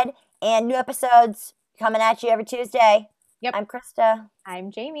Pod, and new episodes coming at you every Tuesday. Yep. I'm Krista.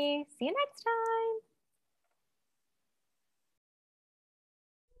 I'm Jamie. See you next time.